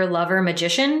 Warrior, Lover,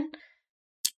 Magician.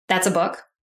 That's a book,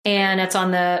 and it's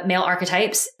on the male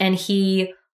archetypes. And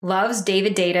he loves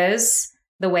David Data's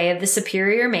The Way of the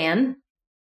Superior Man.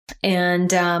 And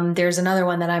there's another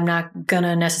one that I'm not going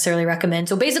to necessarily recommend.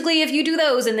 So basically, if you do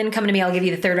those and then come to me, I'll give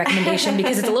you the 3rd recommendation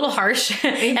because it's a little harsh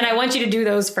and I want you to do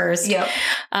those first. Yep.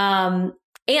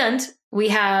 And we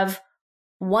have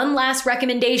one last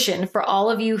recommendation for all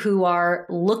of you who are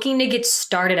looking to get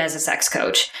started as a sex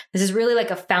coach. This is really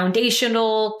like a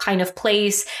foundational kind of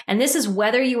place. And this is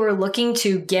whether you are looking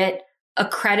to get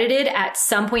accredited at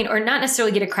some point, or not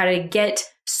necessarily get accredited, get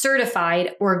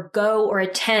certified or go or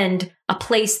attend a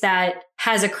place that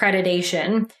has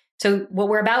accreditation. So what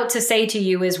we're about to say to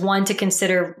you is one to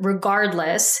consider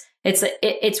regardless.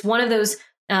 It's one of those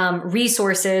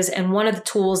resources and one of the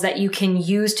tools that you can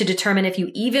use to determine if you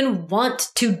even want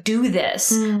to do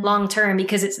this long term,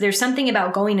 because there's something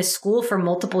about going to school for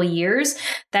multiple years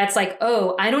that's like,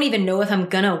 oh, I don't even know if I'm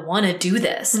going to want to do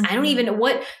this. I don't even know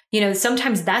what,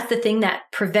 sometimes that's the thing that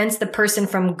prevents the person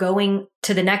from going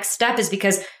to the next step, is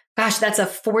because, gosh, that's a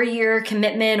 4-year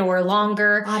commitment or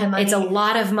longer. It's a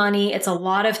lot of money. It's a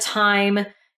lot of time.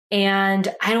 And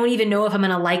I don't even know if I'm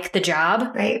going to like the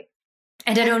job. Right.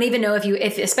 And I don't even know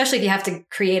especially if you have to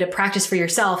create a practice for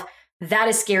yourself, that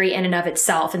is scary in and of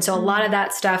itself. And so a lot of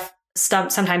that stuff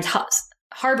sometimes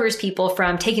harbors people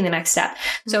from taking the next step.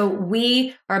 So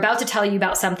we are about to tell you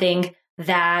about something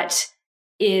that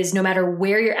is, no matter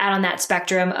where you're at on that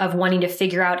spectrum of wanting to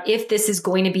figure out if this is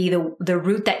going to be the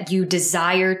route that you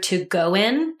desire to go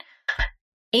in,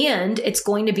 and it's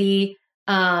going to be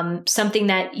something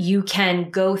that you can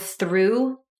go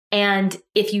through. And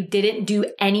if you didn't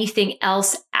do anything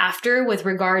else after with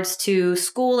regards to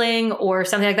schooling or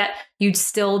something like that, you'd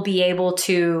still be able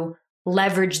to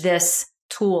leverage this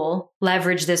tool,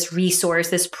 leverage this resource,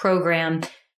 this program,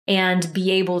 and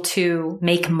be able to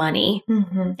make money.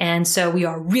 And so we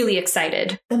are really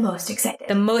excited. The most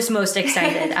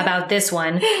excited about this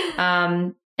one.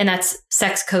 And that's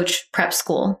Sex Coach Prep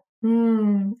School.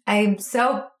 I'm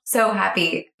so so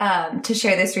happy to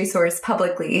share this resource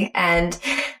publicly. And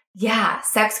yeah,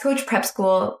 Sex Coach Prep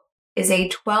School is a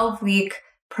 12-week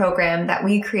program that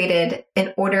we created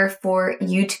in order for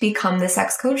you to become the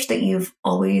sex coach that you've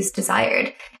always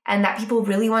desired and that people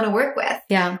really want to work with.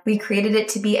 Yeah. We created it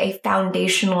to be a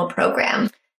foundational program.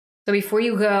 So before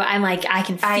you go, I'm like, I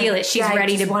can feel it. She's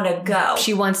ready to want to go.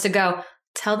 She wants to go.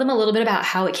 Tell them a little bit about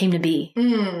how it came to be.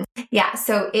 Yeah.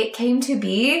 So it came to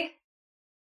be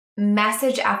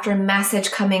message after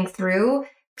message coming through,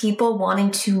 people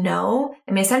wanting to know.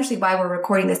 I mean, essentially why we're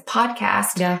recording this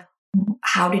podcast. Yeah.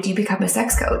 How did you become a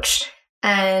sex coach?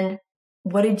 And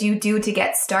what did you do to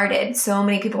get started? So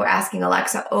many people were asking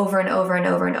Alexa over and over and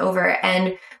over and over.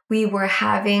 And we were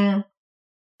having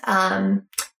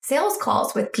sales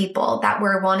calls with people that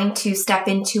were wanting to step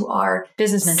into our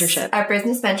business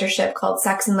mentorship called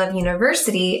Sex and Love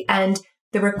University. And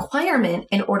the requirement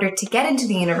in order to get into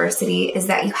the university is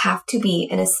that you have to be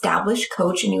an established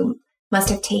coach and you must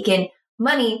have taken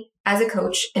money as a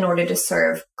coach in order to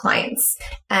serve clients.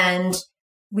 And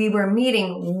we were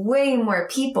meeting way more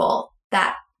people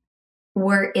that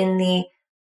were in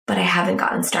but I haven't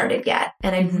gotten started yet.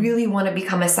 And I really want to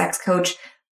become a sex coach,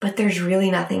 but there's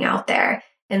really nothing out there.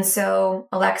 And so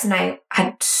Alexa and I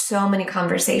had so many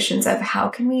conversations of how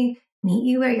can we meet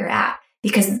you where you're at?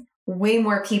 Because way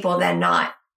more people than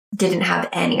not didn't have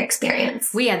any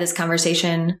experience. We had this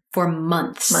conversation for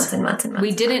months. Months and months and months.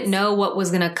 We didn't know what was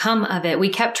going to come of it. We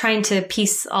kept trying to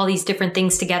piece all these different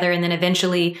things together. And then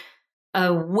eventually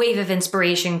a wave of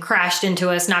inspiration crashed into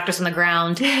us, knocked us on the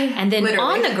ground. And then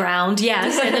on the ground,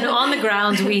 yes. And then on the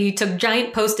ground, we took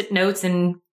giant Post-it notes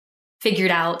and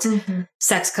figured out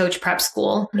Sex Coach Prep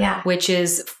School, which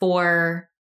is for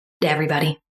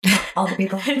everybody. All the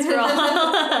people.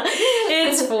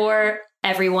 It's for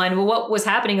everyone. Well, what was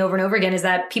happening over and over again is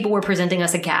that people were presenting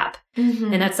us a gap.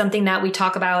 And that's something that we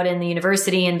talk about in the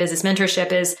university and business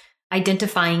mentorship is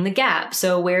identifying the gap.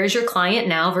 So where is your client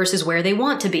now versus where they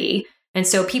want to be? And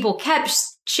so people kept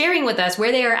sharing with us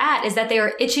where they are at is that they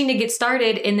are itching to get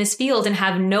started in this field and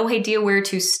have no idea where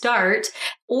to start,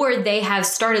 or they have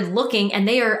started looking and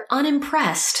they are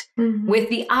unimpressed with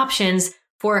the options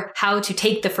for how to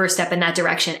take the first step in that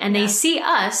direction. And they see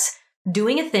us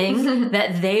doing a thing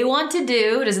that they want to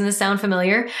do. Doesn't this sound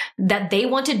familiar? That they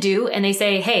want to do. And they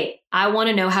say, hey, I want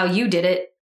to know how you did it.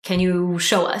 Can you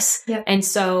show us? Yep. And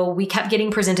so we kept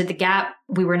getting presented the gap.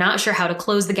 We were not sure how to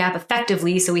close the gap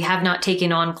effectively. So we have not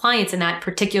taken on clients in that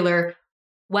particular,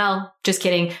 well, just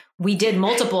kidding. We did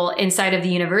multiple inside of the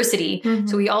university.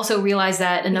 So we also realized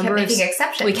that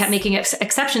we kept making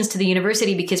exceptions to the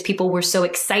university because people were so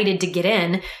excited to get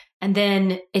in. And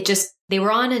then they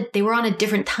were on a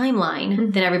different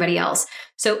timeline than everybody else.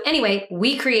 So anyway,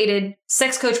 we created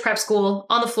Sex Coach Prep School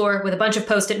on the floor with a bunch of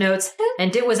Post-it notes,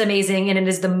 and it was amazing. And it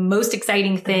is the most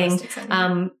exciting thing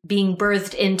being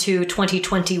birthed into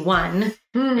 2021.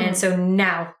 And so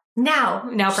now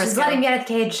she's letting me out of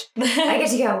the cage. I get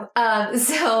to go.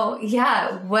 So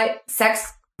yeah, what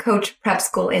Sex Coach Prep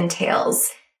School entails.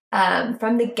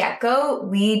 From the get-go,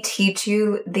 we teach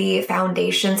you the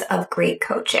foundations of great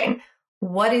coaching.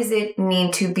 What does it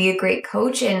mean to be a great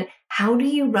coach? And how do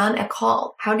you run a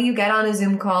call? How do you get on a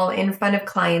Zoom call in front of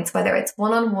clients, whether it's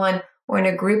one-on-one or in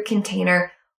a group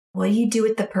container? What do you do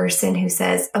with the person who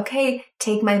says, okay,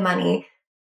 take my money,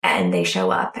 and they show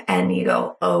up and you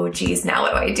go, oh, geez, now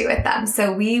what do I do with them?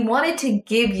 So we wanted to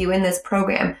give you in this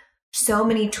program so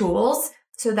many tools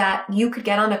so that you could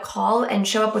get on a call and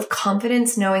show up with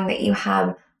confidence, knowing that you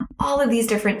have all of these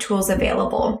different tools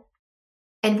available.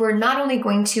 And we're not only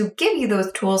going to give you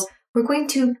those tools, we're going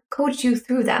to coach you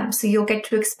through them. So you'll get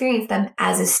to experience them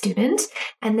as a student,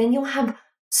 and then you'll have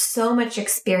so much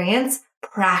experience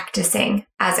practicing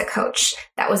as a coach.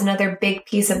 That was another big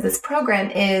piece of this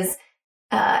program is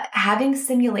having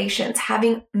simulations,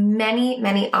 having many,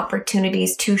 many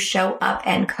opportunities to show up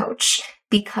and coach,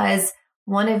 because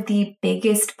one of the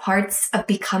biggest parts of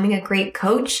becoming a great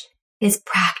coach is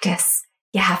practice.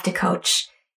 You have to coach.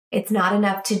 It's not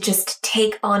enough to just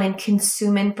take on and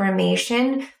consume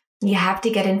information. You have to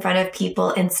get in front of people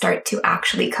and start to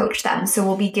actually coach them. So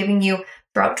we'll be giving you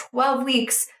throughout 12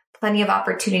 weeks, plenty of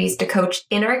opportunities to coach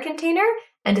in our container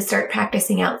and to start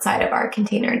practicing outside of our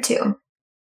container too.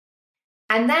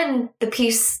 And then the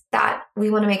piece that we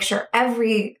want to make sure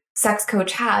every sex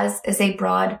coach has is a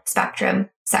broad spectrum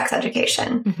sex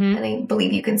education. And I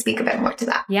believe you can speak a bit more to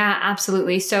that. Yeah,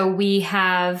 absolutely. So we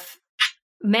have,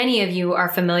 many of you are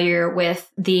familiar with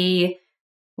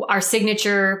our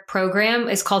signature program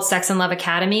is called Sex and Love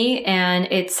Academy, and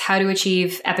it's how to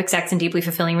achieve epic sex and deeply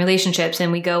fulfilling relationships.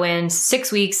 And we go in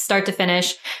 6 weeks, start to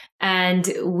finish,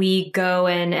 and we go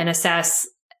in and assess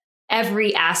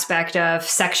every aspect of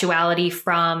sexuality,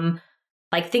 from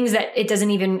like things that it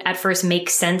doesn't even at first make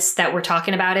sense that we're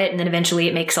talking about it. And then eventually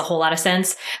it makes a whole lot of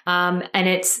sense. And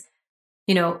it's,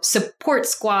 support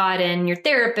squad and your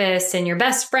therapist and your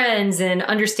best friends and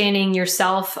understanding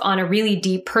yourself on a really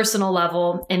deep personal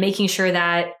level and making sure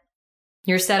that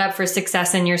you're set up for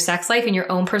success in your sex life and your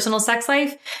own personal sex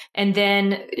life. And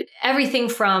then everything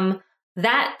from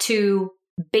that to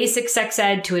basic sex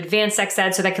ed to advanced sex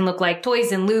ed. So that can look like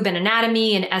toys and lube and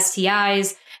anatomy and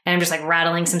STIs. And I'm just like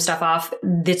rattling some stuff off.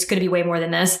 That's going to be way more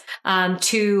than this,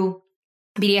 to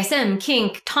BDSM,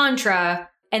 kink, tantra.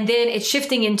 And then it's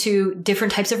shifting into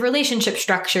different types of relationship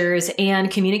structures and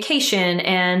communication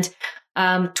and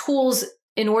tools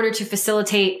in order to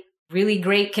facilitate really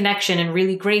great connection and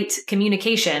really great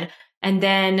communication. And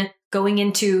then going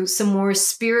into some more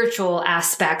spiritual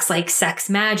aspects like sex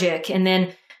magic. And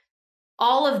then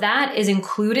all of that is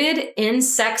included in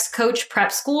Sex Coach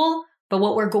Prep School. But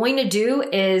what we're going to do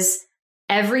is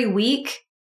every week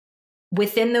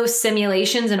within those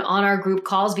simulations and on our group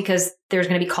calls, because there's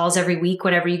going to be calls every week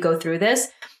whenever you go through this,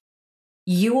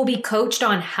 you will be coached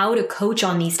on how to coach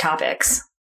on these topics.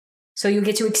 So you'll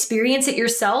get to experience it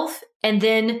yourself. And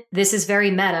then this is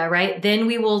very meta, right? Then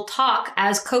we will talk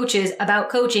as coaches about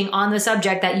coaching on the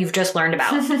subject that you've just learned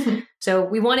about. So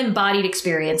we want embodied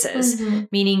experiences,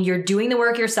 meaning you're doing the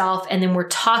work yourself. And then we're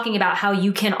talking about how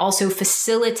you can also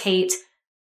facilitate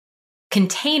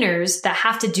containers that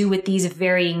have to do with these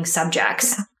varying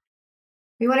subjects. Yeah.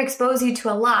 We want to expose you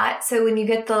to a lot. So when you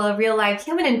get the real live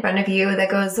human in front of you that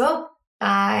goes, oh,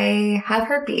 I have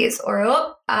herpes, or,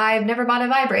 oh, I've never bought a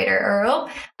vibrator, or, oh,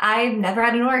 I've never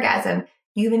had an orgasm.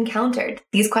 You've encountered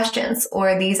these questions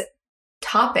or these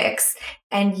topics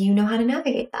and you know how to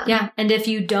navigate them. Yeah. And if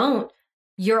you don't,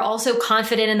 you're also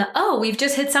confident in we've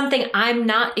just hit something I'm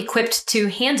not equipped to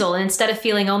handle. And instead of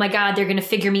feeling, oh my God, they're going to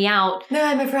figure me out. No,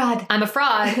 I'm a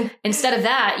fraud. Instead of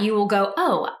that, you will go,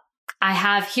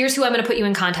 here's who I'm going to put you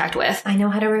in contact with. I know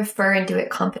how to refer and do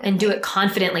it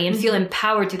confidently. And feel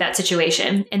empowered through that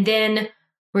situation. And then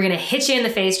we're going to hit you in the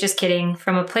face. Just kidding.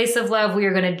 From a place of love, we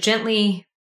are going to gently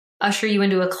usher you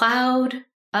into a cloud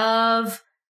of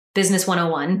Business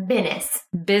 101.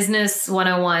 Business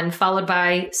 101, followed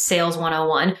by Sales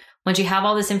 101. Once you have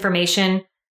all this information,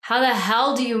 how the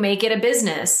hell do you make it a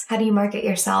business? How do you market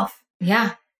yourself?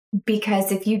 Yeah.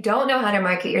 Because if you don't know how to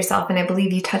market yourself, and I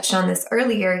believe you touched on this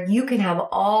earlier, you can have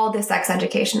all the sex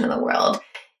education in the world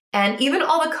and even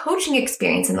all the coaching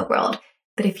experience in the world.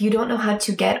 But if you don't know how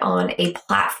to get on a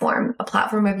platform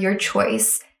of your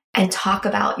choice and talk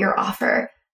about your offer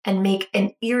and make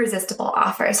an irresistible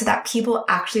offer so that people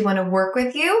actually want to work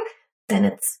with you, then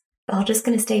it's all just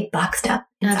going to stay boxed up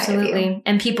inside of you.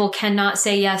 And people cannot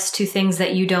say yes to things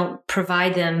that you don't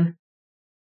provide them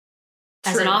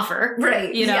as an offer.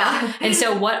 Right. Yeah. And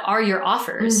so what are your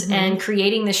offers and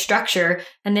creating the structure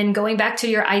and then going back to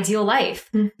your ideal life.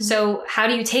 So how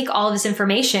do you take all of this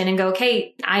information and go,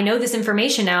 okay, I know this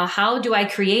information now. How do I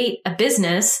create a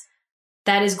business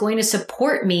that is going to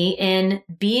support me in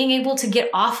being able to get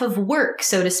off of work,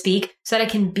 so to speak, so that I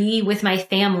can be with my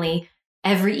family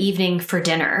every evening for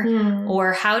dinner?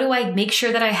 Or how do I make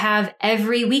sure that I have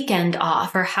every weekend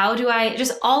off? Or how do I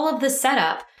just all of the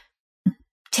setup?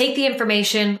 Take the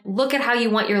information, look at how you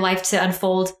want your life to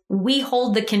unfold. We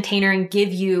hold the container and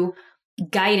give you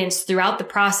guidance throughout the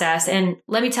process. And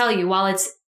let me tell you, while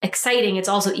it's exciting, it's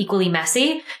also equally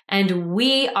messy. And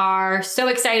we are so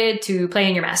excited to play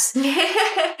in your mess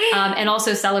and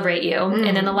also celebrate you.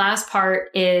 And then the last part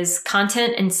is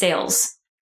content and sales.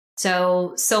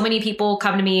 So many people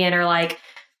come to me and are like,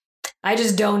 I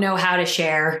just don't know how to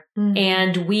share.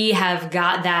 And we have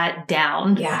got that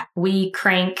down. Yeah. We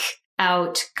crank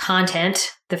out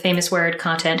content, the famous word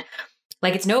content,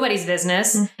 like it's nobody's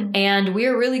business. And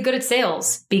we're really good at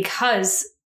sales because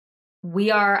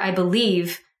we are, I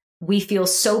believe, we feel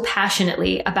so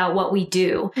passionately about what we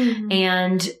do.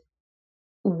 And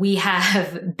we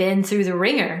have been through the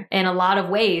ringer in a lot of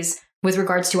ways with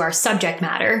regards to our subject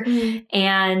matter.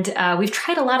 And we've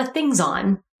tried a lot of things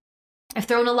on. I've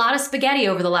thrown a lot of spaghetti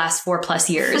over the last 4+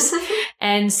 years.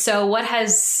 And so what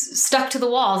has stuck to the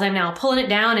walls, I'm now pulling it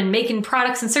down and making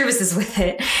products and services with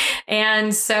it.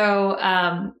 And so,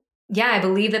 I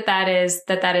believe that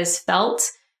is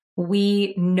felt.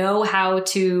 We know how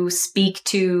to speak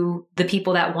to the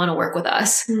people that want to work with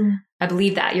us. I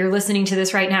believe that you're listening to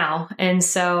this right now. And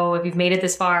so if you've made it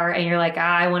this far and you're like,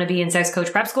 I want to be in Sex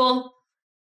Coach Prep School,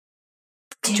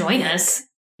 join us.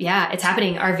 Yeah, it's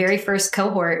happening. Our very first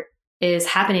cohort is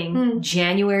happening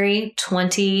January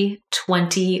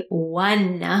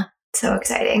 2021. So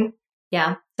exciting.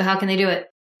 Yeah. So how can they do it?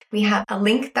 We have a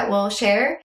link that we'll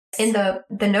share in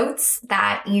the notes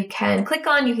that you can click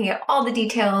on. You can get all the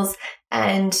details,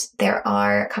 and there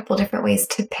are a couple different ways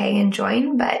to pay and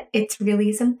join, but it's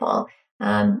really simple.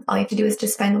 All you have to do is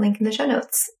just find the link in the show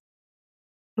notes,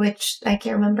 which I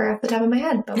can't remember off the top of my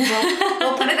head, but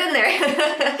we'll put it in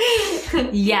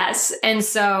there. Yes. And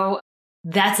so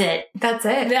that's it. That's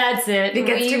it. That's it. It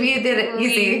gets to be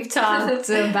easy. We've talked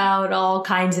about all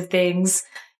kinds of things.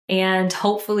 And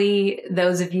hopefully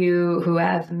those of you who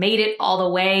have made it all the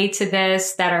way to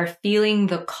this, that are feeling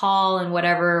the call in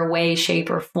whatever way, shape,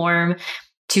 or form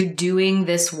to doing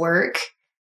this work,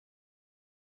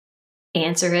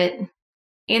 answer it.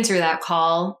 Answer that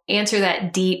call. Answer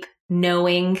that deep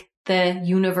knowing, the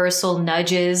universal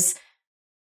nudges.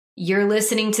 You're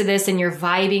listening to this and you're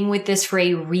vibing with this for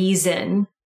a reason.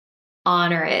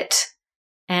 Honor it.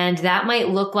 And that might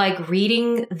look like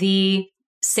reading the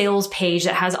sales page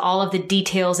that has all of the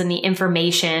details and the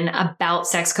information about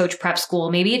Sex Coach Prep School.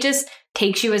 Maybe it just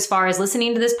takes you as far as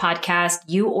listening to this podcast,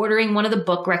 you ordering one of the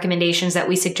book recommendations that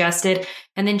we suggested,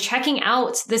 and then checking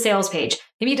out the sales page.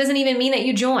 Maybe it doesn't even mean that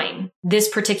you join this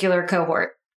particular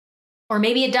cohort. Or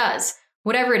maybe it does.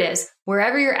 Whatever it is,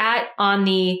 wherever you're at on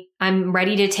the I'm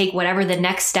ready to take whatever the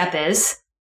next step is,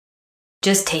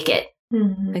 just take it.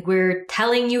 Mm-hmm. Like we're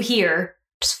telling you here,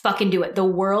 just fucking do it. The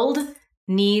world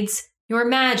needs your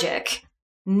magic.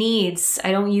 Needs,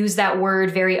 I don't use that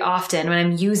word very often when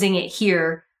I'm using it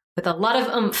here with a lot of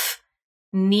oomph.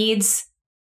 Needs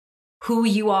who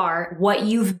you are, what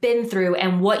you've been through,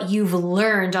 and what you've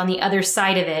learned on the other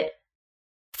side of it.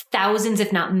 Thousands,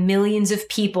 if not millions of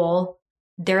people,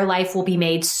 their life will be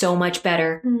made so much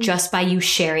better just by you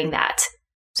sharing that.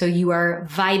 So you are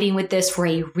vibing with this for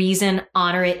a reason,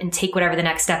 honor it, and take whatever the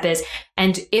next step is.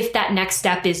 And if that next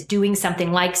step is doing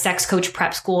something like Sex Coach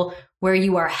Prep School, where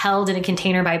you are held in a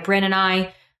container by Bryn and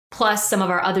I, plus some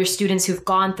of our other students who've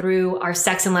gone through our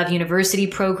Sex and Love University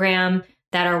program,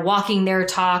 that are walking their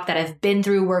talk, that have been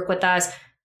through work with us,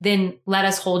 then let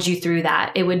us hold you through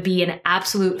that. It would be an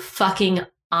absolute fucking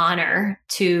honor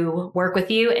to work with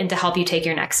you and to help you take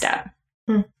your next step.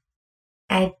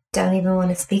 I don't even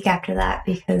want to speak after that,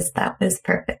 because that was a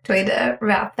perfect way to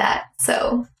wrap that.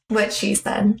 So what she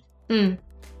said.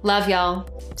 Love y'all.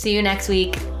 See you next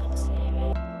week.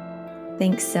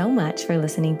 Thanks so much for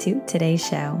listening to today's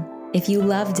show. If you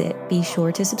loved it, be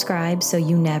sure to subscribe so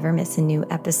you never miss a new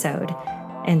episode.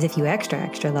 And if you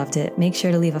extra loved it, make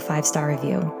sure to leave a 5-star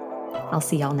review. I'll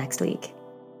see y'all next week.